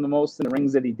helped him the most in the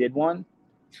rings that he did won?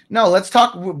 No, let's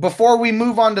talk. Before we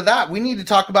move on to that, we need to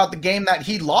talk about the game that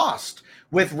he lost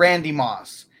with Randy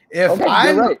Moss. If Okay,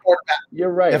 I'm you're a right. quarterback, You're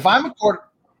right. if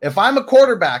I'm a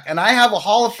quarterback and I have a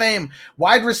Hall of Fame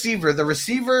wide receiver, the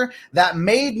receiver that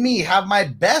made me have my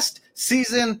best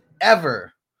season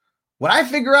ever, would I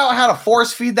figure out how to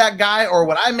force feed that guy, or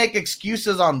would I make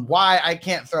excuses on why I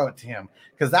can't throw it to him?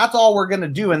 Because that's all we're going to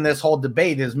do in this whole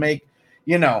debate is make,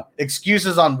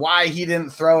 excuses on why he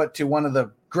didn't throw it to one of the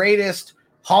greatest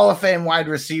Hall of Fame wide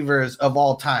receivers of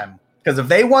all time. Because if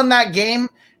they won that game,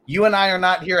 you and I are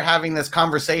not here having this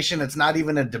conversation. It's not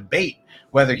even a debate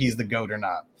whether he's the GOAT or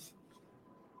not.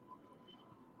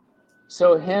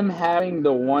 So him having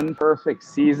the one perfect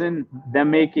season, them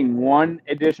making one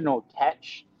additional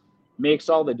catch, makes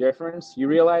all the difference. You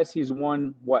realize he's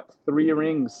won, 3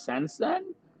 rings since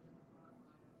then?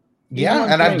 He's Yeah,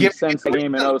 won and I've rings given since the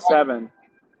game in 07.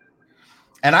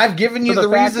 And I've given you So the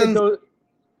fact reason.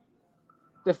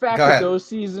 The fact Go that ahead. those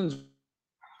seasons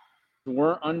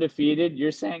weren't undefeated,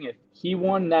 you're saying if he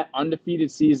won that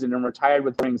undefeated season and retired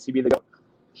with rings, he'd be the GOAT.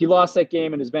 He lost that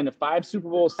game and has been to 5 Super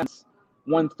Bowls since,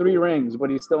 won 3 rings,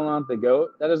 but he's still not the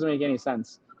GOAT. That doesn't make any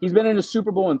sense. He's been in a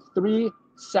Super Bowl in 3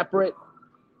 separate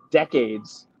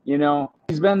decades.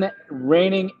 He's been the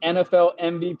reigning NFL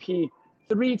MVP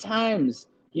 3 times.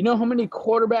 You know how many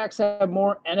quarterbacks have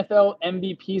more NFL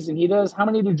MVPs than he does? How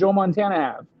many did Joe Montana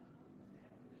have?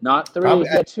 Not 3, Probably-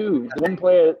 he's got 2. The one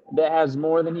player that has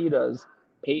more than he does,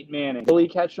 Peyton Manning. Will he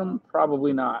catch him?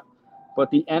 Probably not.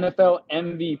 But the NFL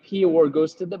MVP award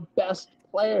goes to the best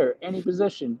player, any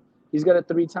position. He's got it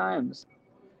 3 times.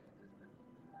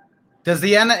 Is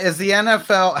the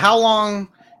NFL, how long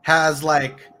has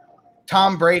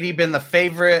Tom Brady been the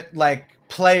favorite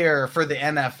player for the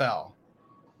NFL?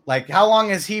 How long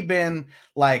has he been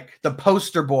the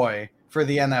poster boy for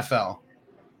the NFL?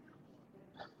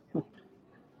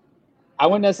 I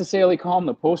wouldn't necessarily call him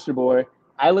the poster boy.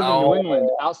 I live in New England.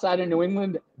 Outside of New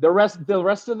England, the rest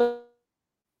of the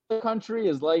country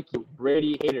is like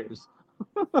Brady haters.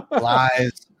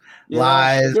 Lies. You know,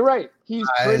 Lies. You're right. He's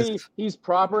Lies. pretty. He's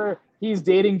proper. He's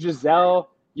dating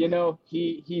Giselle.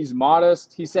 He's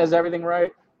modest. He says everything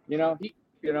right.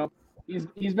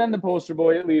 He's been the poster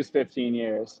boy at least 15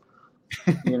 years.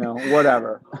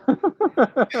 Whatever.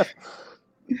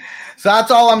 So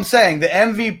that's all I'm saying. The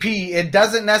MVP, it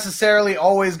doesn't necessarily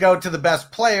always go to the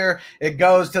best player. It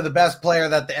goes to the best player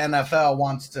that the NFL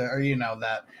wants to, or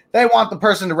that they want the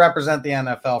person to represent the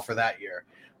NFL for that year.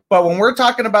 But when we're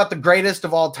talking about the greatest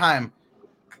of all time,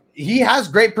 he has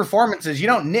great performances. You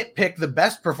don't nitpick the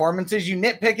best performances. You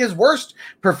nitpick his worst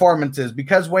performances,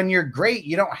 because when you're great,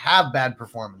 you don't have bad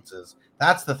performances.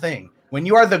 That's the thing. When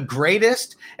you are the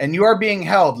greatest and you are being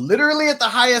held literally at the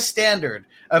highest standard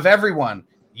of everyone,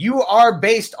 you are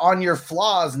based on your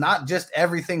flaws, not just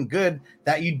everything good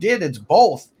that you did. It's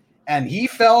both. And he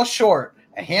fell short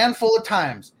a handful of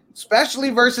times, especially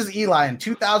versus Eli in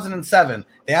 2007.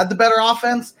 They had the better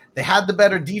offense. They had the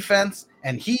better defense.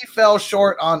 And he fell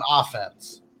short on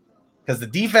offense because the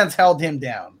defense held him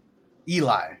down.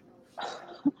 Eli.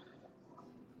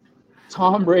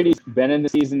 Tom Brady's been in the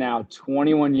season now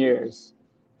 21 years,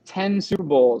 10 Super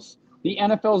Bowls. The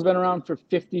NFL's been around for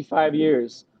 55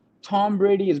 years. Tom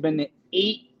Brady has been to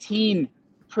 18%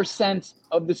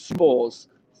 of the Super Bowls.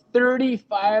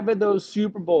 35 of those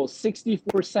Super Bowls,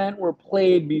 64% were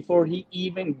played before he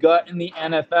even got in the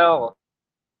NFL.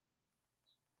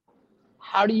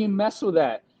 How do you mess with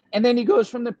that? And then he goes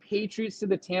from the Patriots to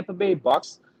the Tampa Bay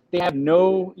Bucks. They have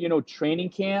no, training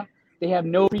camp. They have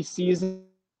no preseason.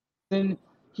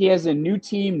 He has a new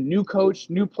team, new coach,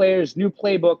 new players, new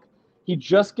playbook. He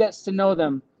just gets to know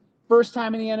them. First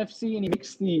time in the NFC, and he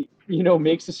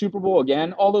makes the Super Bowl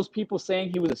again. All those people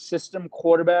saying he was a system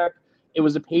quarterback, it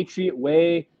was a Patriot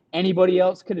way, anybody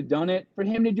else could have done it. For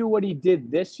him to do what he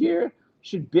did this year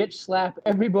should bitch slap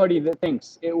everybody that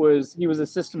thinks he was a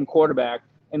system quarterback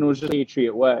and it was just a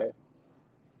Patriot way.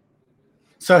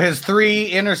 So his 3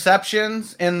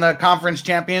 interceptions in the conference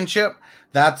championship,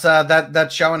 that's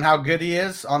showing how good he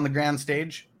is on the grand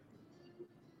stage.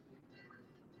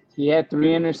 He had 3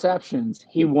 interceptions.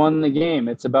 He won the game.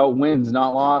 It's about wins,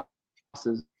 not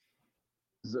losses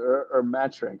or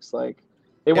metrics. They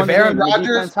won If the Aaron game. The Rodgers-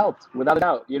 defense helped, without a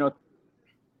doubt.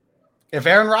 If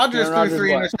Aaron Rodgers Aaron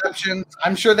threw Rodgers 3 interceptions,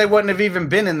 I'm sure they wouldn't have even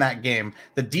been in that game.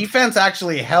 The defense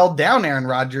actually held down Aaron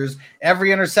Rodgers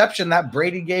every interception that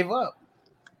Brady gave up.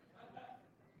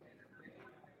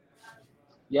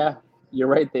 Yeah, you're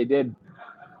right. They did.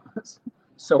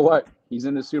 So what? He's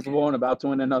in the Super Bowl and about to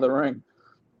win another ring.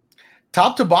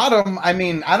 Top to bottom, I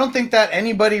mean, I don't think that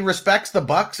anybody respects the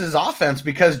Bucks' offense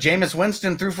because Jameis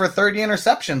Winston threw for 30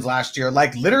 interceptions last year.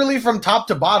 Like, literally from top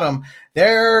to bottom,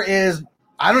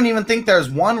 I don't even think there's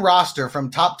one roster from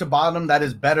top to bottom that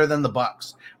is better than the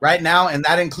Bucks right now, and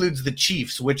that includes the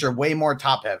Chiefs, which are way more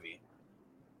top-heavy.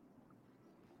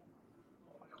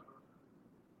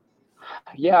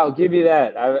 Yeah, I'll give you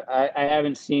that. I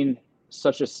haven't seen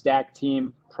such a stacked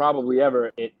team probably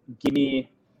ever. It gave me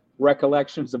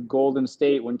recollections of Golden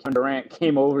State when Kevin Durant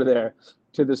came over there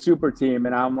to the super team,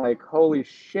 and I'm like, holy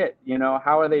shit,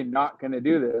 how are they not going to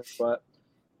do this? But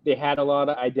they had a lot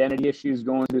of identity issues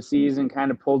going through the season,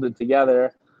 kind of pulled it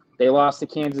together. They lost to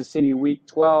Kansas City week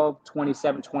 12,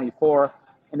 27-24,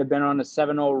 and have been on a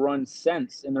 7-0 run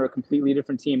since, and they're a completely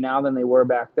different team now than they were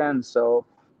back then. So,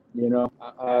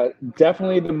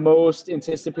 definitely the most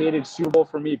anticipated Super Bowl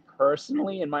for me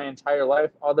personally in my entire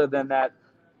life, other than that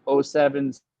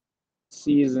 07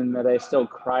 season that I still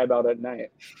cry about at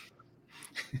night.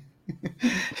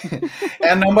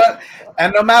 and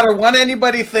no matter what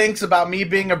anybody thinks about me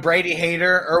being a Brady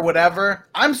hater or whatever,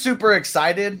 I'm super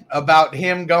excited about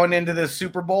him going into this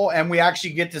Super Bowl, and we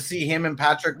actually get to see him and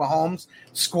Patrick Mahomes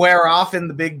square off in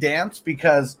the big dance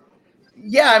because,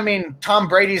 yeah, I mean, Tom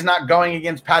Brady's not going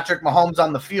against Patrick Mahomes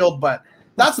on the field, but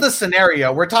that's the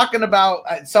scenario. We're talking about,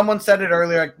 someone said it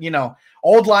earlier,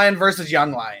 old lion versus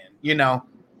young lion,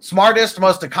 smartest,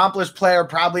 most accomplished player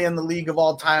probably in the league of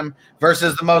all time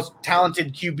versus the most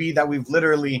talented QB that we've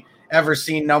literally ever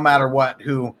seen, no matter what.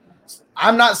 Who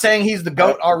I'm not saying he's the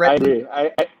GOAT already.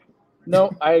 I agree.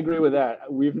 I agree with that.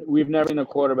 We've never seen a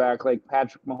quarterback like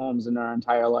Patrick Mahomes in our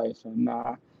entire life, and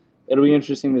it'll be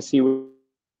interesting to see what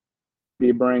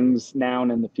he brings now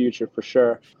and in the future for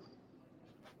sure.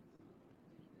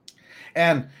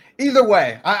 And either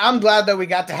way, I'm glad that we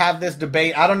got to have this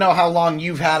debate. I don't know how long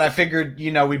you've had. I figured,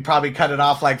 we'd probably cut it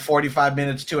off like 45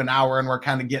 minutes to an hour, and we're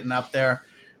kind of getting up there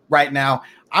right now.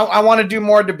 I want to do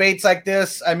more debates like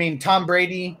this. I mean, Tom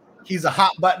Brady, he's a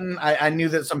hot button. I knew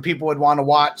that some people would want to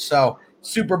watch. So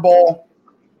Super Bowl,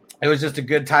 it was just a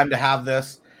good time to have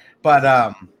this. But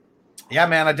yeah,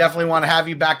 man, I definitely want to have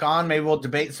you back on. Maybe we'll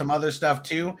debate some other stuff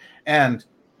too. And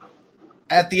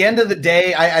at the end of the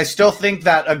day, I still think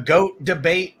that a GOAT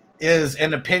debate is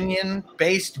an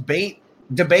opinion-based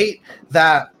debate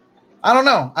that, I don't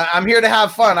know. I'm here to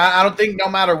have fun. I don't think no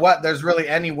matter what, there's really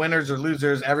any winners or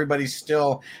losers. Everybody's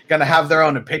still going to have their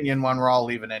own opinion when we're all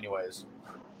leaving anyways.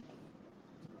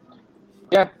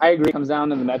 Yeah, I agree. It comes down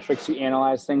to the metrics you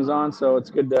analyze things on, so it's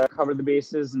good to cover the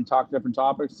bases and talk different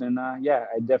topics. And, yeah,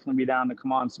 I'd definitely be down to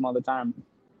come on some other time.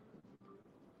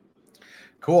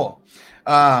 Cool.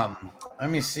 Let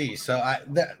me see. So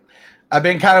I've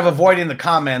been kind of avoiding the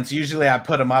comments. Usually I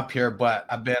put them up here, but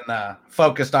I've been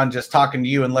focused on just talking to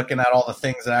you and looking at all the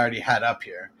things that I already had up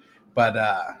here. But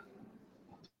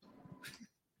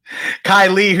Kai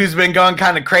Lee, who's been going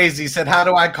kind of crazy, said, how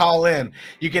do I call in?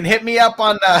 You can hit me up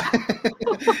on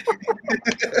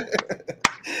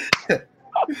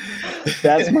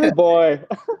That's my boy.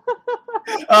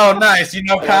 Oh, nice.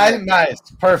 Kai? Nice.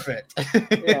 Perfect.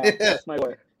 Yeah, that's my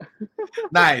boy.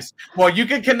 Nice. Well, you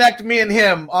can connect me and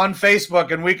him on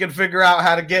Facebook, and we can figure out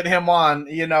how to get him on,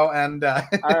 and all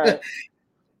right.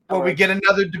 when we get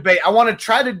another debate. I want to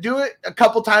try to do it a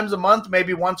couple times a month,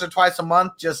 maybe once or twice a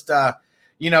month, just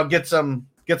get some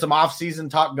off-season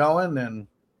talk going. And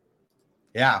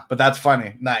yeah, but that's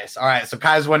funny. Nice. All right, so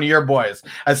Kai's one of your boys.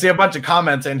 I see a bunch of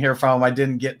comments in here from him. I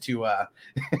didn't get to I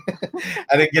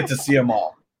didn't get to see them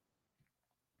all.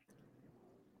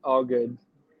 All good.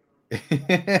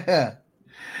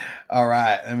 All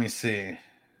right, let me see.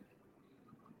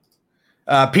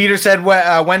 Peter said,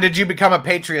 when did you become a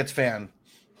Patriots fan?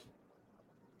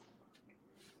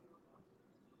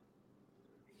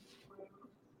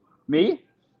 Me?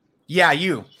 Yeah,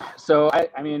 you. So, I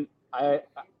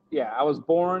was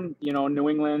born, in New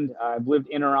England. I've lived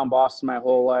in and around Boston my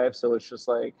whole life, so it's just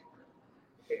like,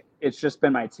 it's just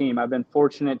been my team. I've been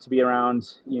fortunate to be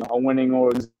around, a winning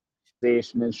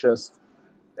organization. It's just,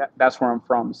 that's where I'm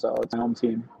from, so it's my home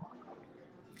team.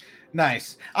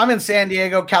 Nice. I'm in San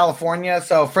Diego, California.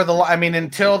 So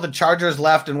until the Chargers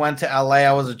left and went to LA,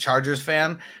 I was a Chargers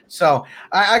fan. So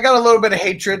I got a little bit of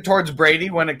hatred towards Brady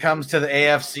when it comes to the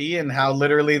AFC and how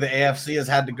literally the AFC has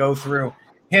had to go through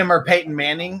him or Peyton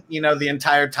Manning, the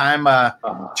entire time.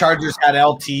 Chargers had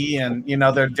LT and,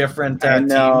 they're different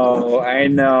teams. I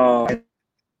know.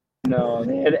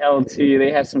 They had LT.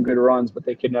 They had some good runs, but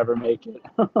they could never make it.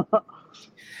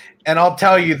 And I'll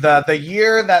tell you, the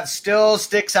year that still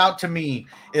sticks out to me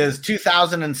is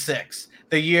 2006.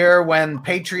 The year when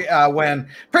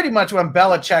pretty much when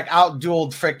Belichick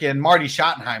outdueled frickin' Marty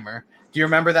Schottenheimer. Do you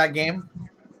remember that game?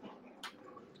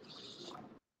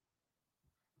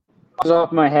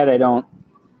 Off my head, I don't.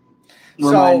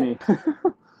 Remind me.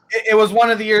 It was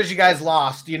one of the years you guys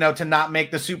lost, to not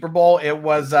make the Super Bowl. It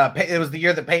was the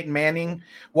year that Peyton Manning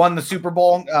won the Super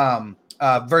Bowl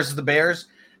versus the Bears.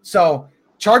 So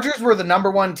Chargers were the number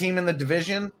one team in the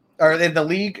division or in the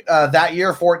league that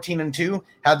year, 14-2,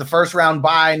 had the first round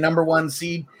bye, number one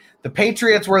seed. The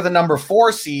Patriots were the number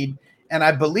 4 seed, and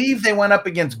I believe they went up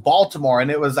against Baltimore,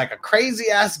 and it was like a crazy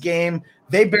ass game.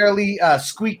 They barely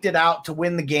squeaked it out to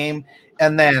win the game,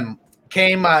 and then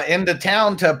came into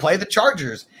town to play the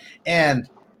Chargers, and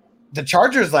the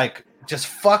Chargers just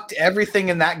fucked everything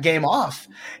in that game off,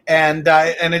 and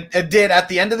it did at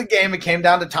the end of the game. It came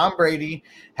down to Tom Brady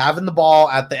having the ball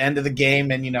at the end of the game,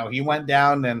 and he went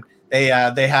down, and they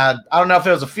had, I don't know if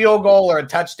it was a field goal or a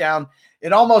touchdown.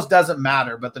 It almost doesn't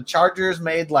matter, but the Chargers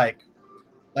made like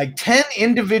 10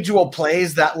 individual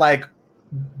plays that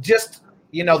just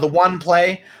the one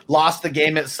play lost the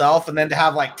game itself, and then to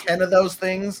have 10 of those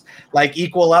things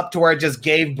equal up to where it just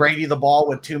gave Brady the ball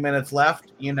with 2 minutes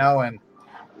left, and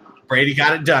Brady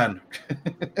got it done.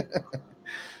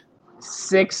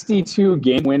 62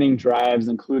 game-winning drives,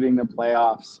 including the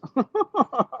playoffs.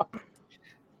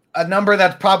 A number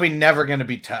that's probably never going to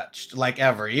be touched,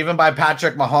 ever, even by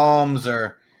Patrick Mahomes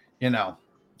or,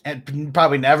 and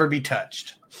probably never be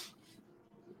touched.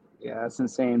 Yeah, that's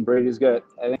insane. Brady's got,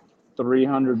 I think,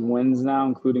 300 wins now,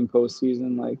 including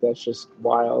postseason. That's just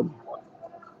wild.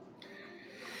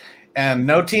 And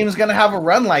no team's going to have a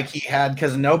run like he had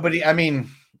because nobody,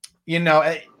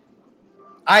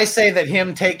 I say that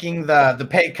him taking the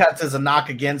pay cuts is a knock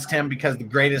against him because the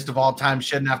greatest of all time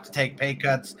shouldn't have to take pay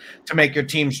cuts to make your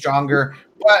team stronger.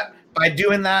 But by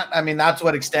doing that, that's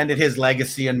what extended his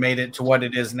legacy and made it to what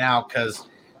it is now, because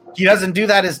he doesn't do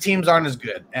that, his teams aren't as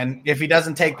good. And if he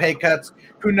doesn't take pay cuts,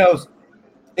 who knows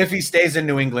if he stays in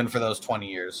New England for those 20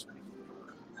 years.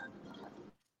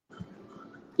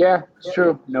 Yeah, it's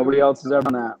true. Nobody else has ever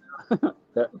done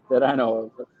that that I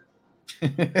know of.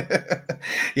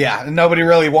 Yeah, nobody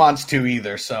really wants to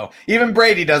either. So even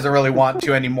Brady doesn't really want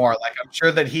to anymore. I'm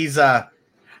sure that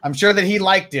he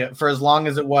liked it for as long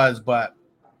as it was, but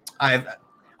I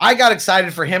got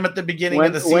excited for him at the beginning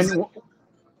of the season.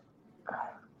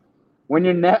 When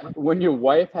your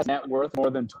wife has net worth more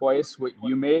than twice what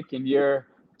you make and you're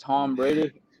Tom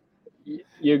Brady,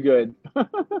 you're good.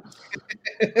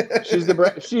 She's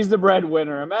the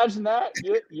breadwinner. Imagine that.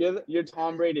 You're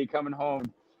Tom Brady coming home.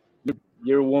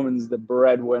 Your woman's the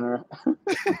breadwinner.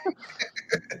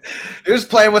 You're just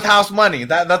playing with house money.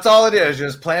 That's all it is. You're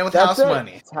just playing with house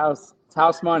money. It's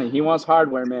house money. He wants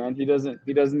hardware, man. He doesn't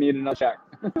need another check.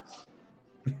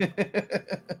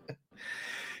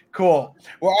 Cool.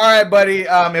 Well, all right, buddy.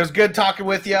 It was good talking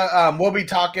with you. We'll be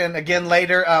talking again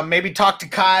later. Maybe talk to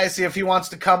Kai, see if he wants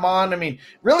to come on.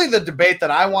 Really the debate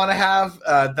that I want to have,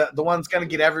 the one that's going to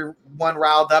get everyone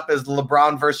riled up is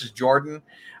LeBron versus Jordan.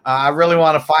 I really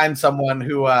want to find someone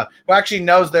who actually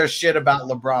knows their shit about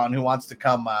LeBron, who wants to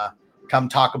come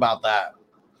talk about that.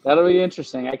 That'll be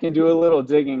interesting. I can do a little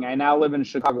digging. I now live in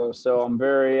Chicago, so I'm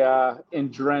very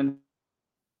entrenched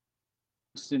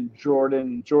in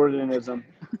Jordanism.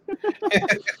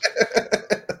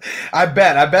 I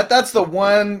bet that's the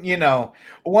one,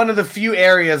 one of the few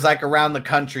areas around the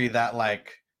country that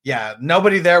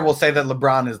nobody there will say that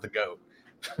LeBron is the GOAT.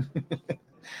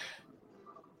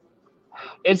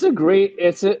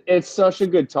 It's such a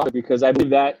good topic because I believe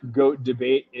that GOAT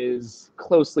debate is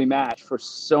closely matched for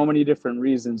so many different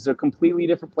reasons. They're completely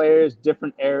different players,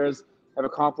 different eras, have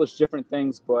accomplished different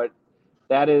things, but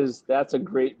that's a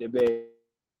great debate.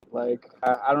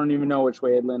 I don't even know which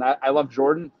way I'd lean. I love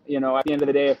Jordan. At the end of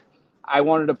the day, if I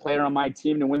wanted a player on my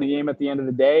team to win the game at the end of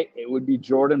the day, it would be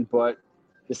Jordan, but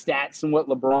the stats and what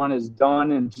LeBron has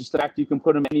done and just the fact you can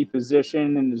put him in any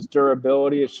position and his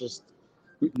durability, it's just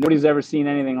nobody's ever seen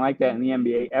anything like that in the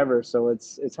NBA ever. So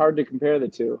it's hard to compare the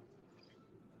two.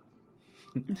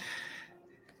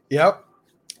 Yep.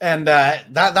 And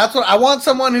that's what I want,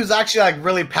 someone who's actually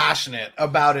really passionate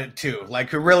about it too,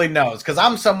 who really knows. Because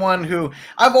I'm someone who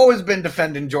I've always been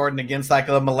defending Jordan against the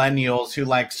millennials who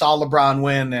saw LeBron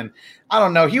win, and I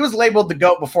don't know, he was labeled the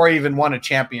GOAT before he even won a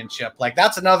championship.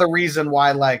 That's another reason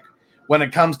why when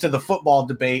it comes to the football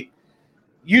debate,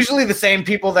 usually the same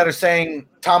people that are saying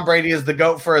Tom Brady is the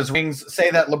GOAT for his rings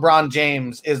say that LeBron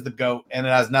James is the GOAT, and it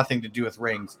has nothing to do with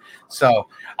rings. So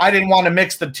I didn't want to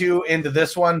mix the two into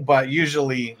this one, but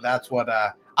usually that's what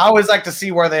I always like to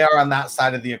see where they are on that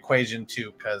side of the equation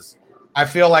too, because I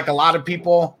feel like a lot of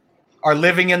people are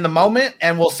living in the moment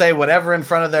and will say whatever in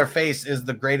front of their face is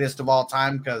the greatest of all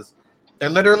time because they're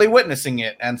literally witnessing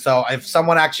it. And so if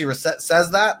someone actually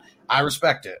says that, I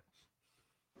respect it.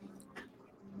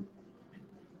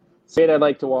 State I'd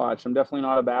like to watch. I'm definitely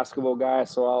not a basketball guy,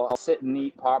 so I'll sit and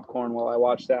eat popcorn while I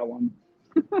watch that one.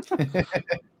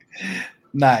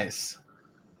 Nice.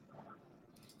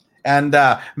 And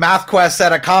MathQuest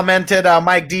said, I commented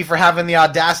Mike D for having the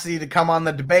audacity to come on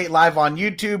the debate live on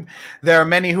YouTube. There are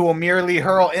many who will merely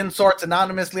hurl insults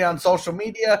anonymously on social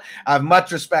media. I have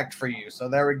much respect for you. So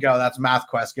there we go. That's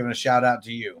MathQuest giving a shout out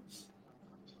to you.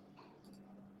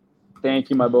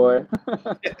 Thank you, my boy.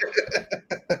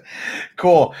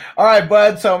 Cool. All right,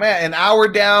 bud. So, man, an hour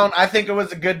down. I think it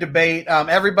was a good debate.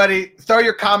 Everybody, throw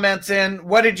your comments in.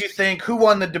 What did you think? Who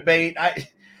won the debate?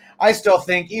 I still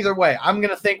think either way. I'm going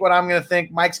to think what I'm going to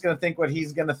think. Mike's going to think what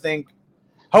he's going to think.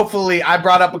 Hopefully, I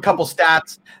brought up a couple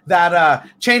stats that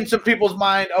changed some people's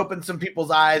mind, opened some people's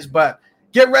eyes. But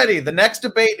get ready. The next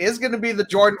debate is going to be the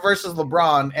Jordan versus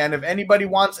LeBron. And if anybody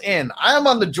wants in, I am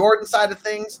on the Jordan side of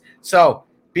things. So,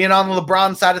 being on the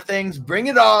LeBron side of things, bring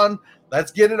it on.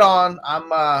 Let's get it on.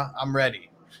 I'm ready.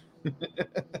 All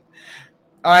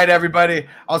right, everybody.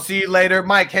 I'll see you later.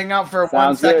 Mike, hang out for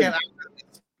Sounds 1 second.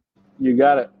 You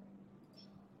got it.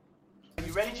 Are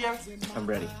you ready, Jerry? I'm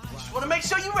ready. Just want to make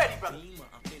sure you're ready, brother.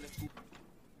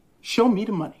 Show me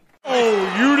the money.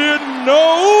 Oh, you didn't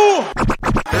know?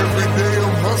 Every day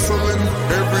I'm hustling.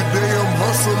 Every day I'm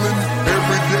hustling.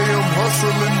 Every day I'm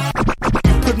hustling.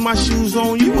 Put my shoes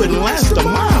on, you wouldn't last a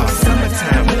mile.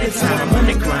 Summertime, wintertime, I'm on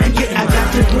the grind. Yeah, I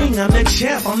got the ring, I'm the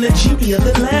champ, I'm the genie of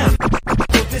the lamp.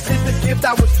 This is the gift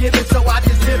I was given, so I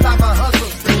just live by my hustle.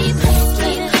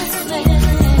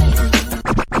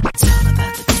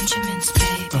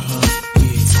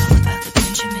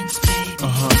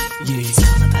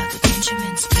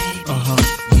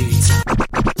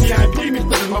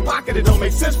 My pocket, it don't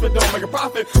make sense, but don't make a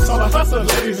profit. It's all a hustle,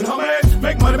 ladies and homies.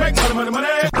 Make money, money. Call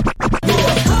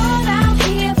out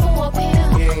here for a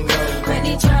pill.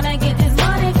 Really tryna get this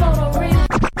money for the real.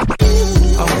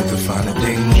 I want to find the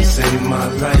things in my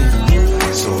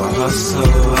life, so I hustle.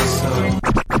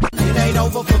 It ain't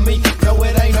over for me. No,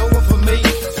 it ain't over for me.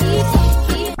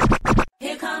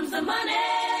 Here comes the money.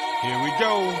 Here we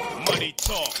go. Money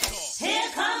talk. Here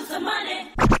comes the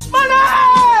money.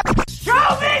 Money!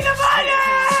 Show me the money!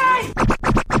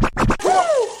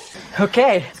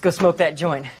 Okay, let's go smoke that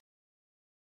joint.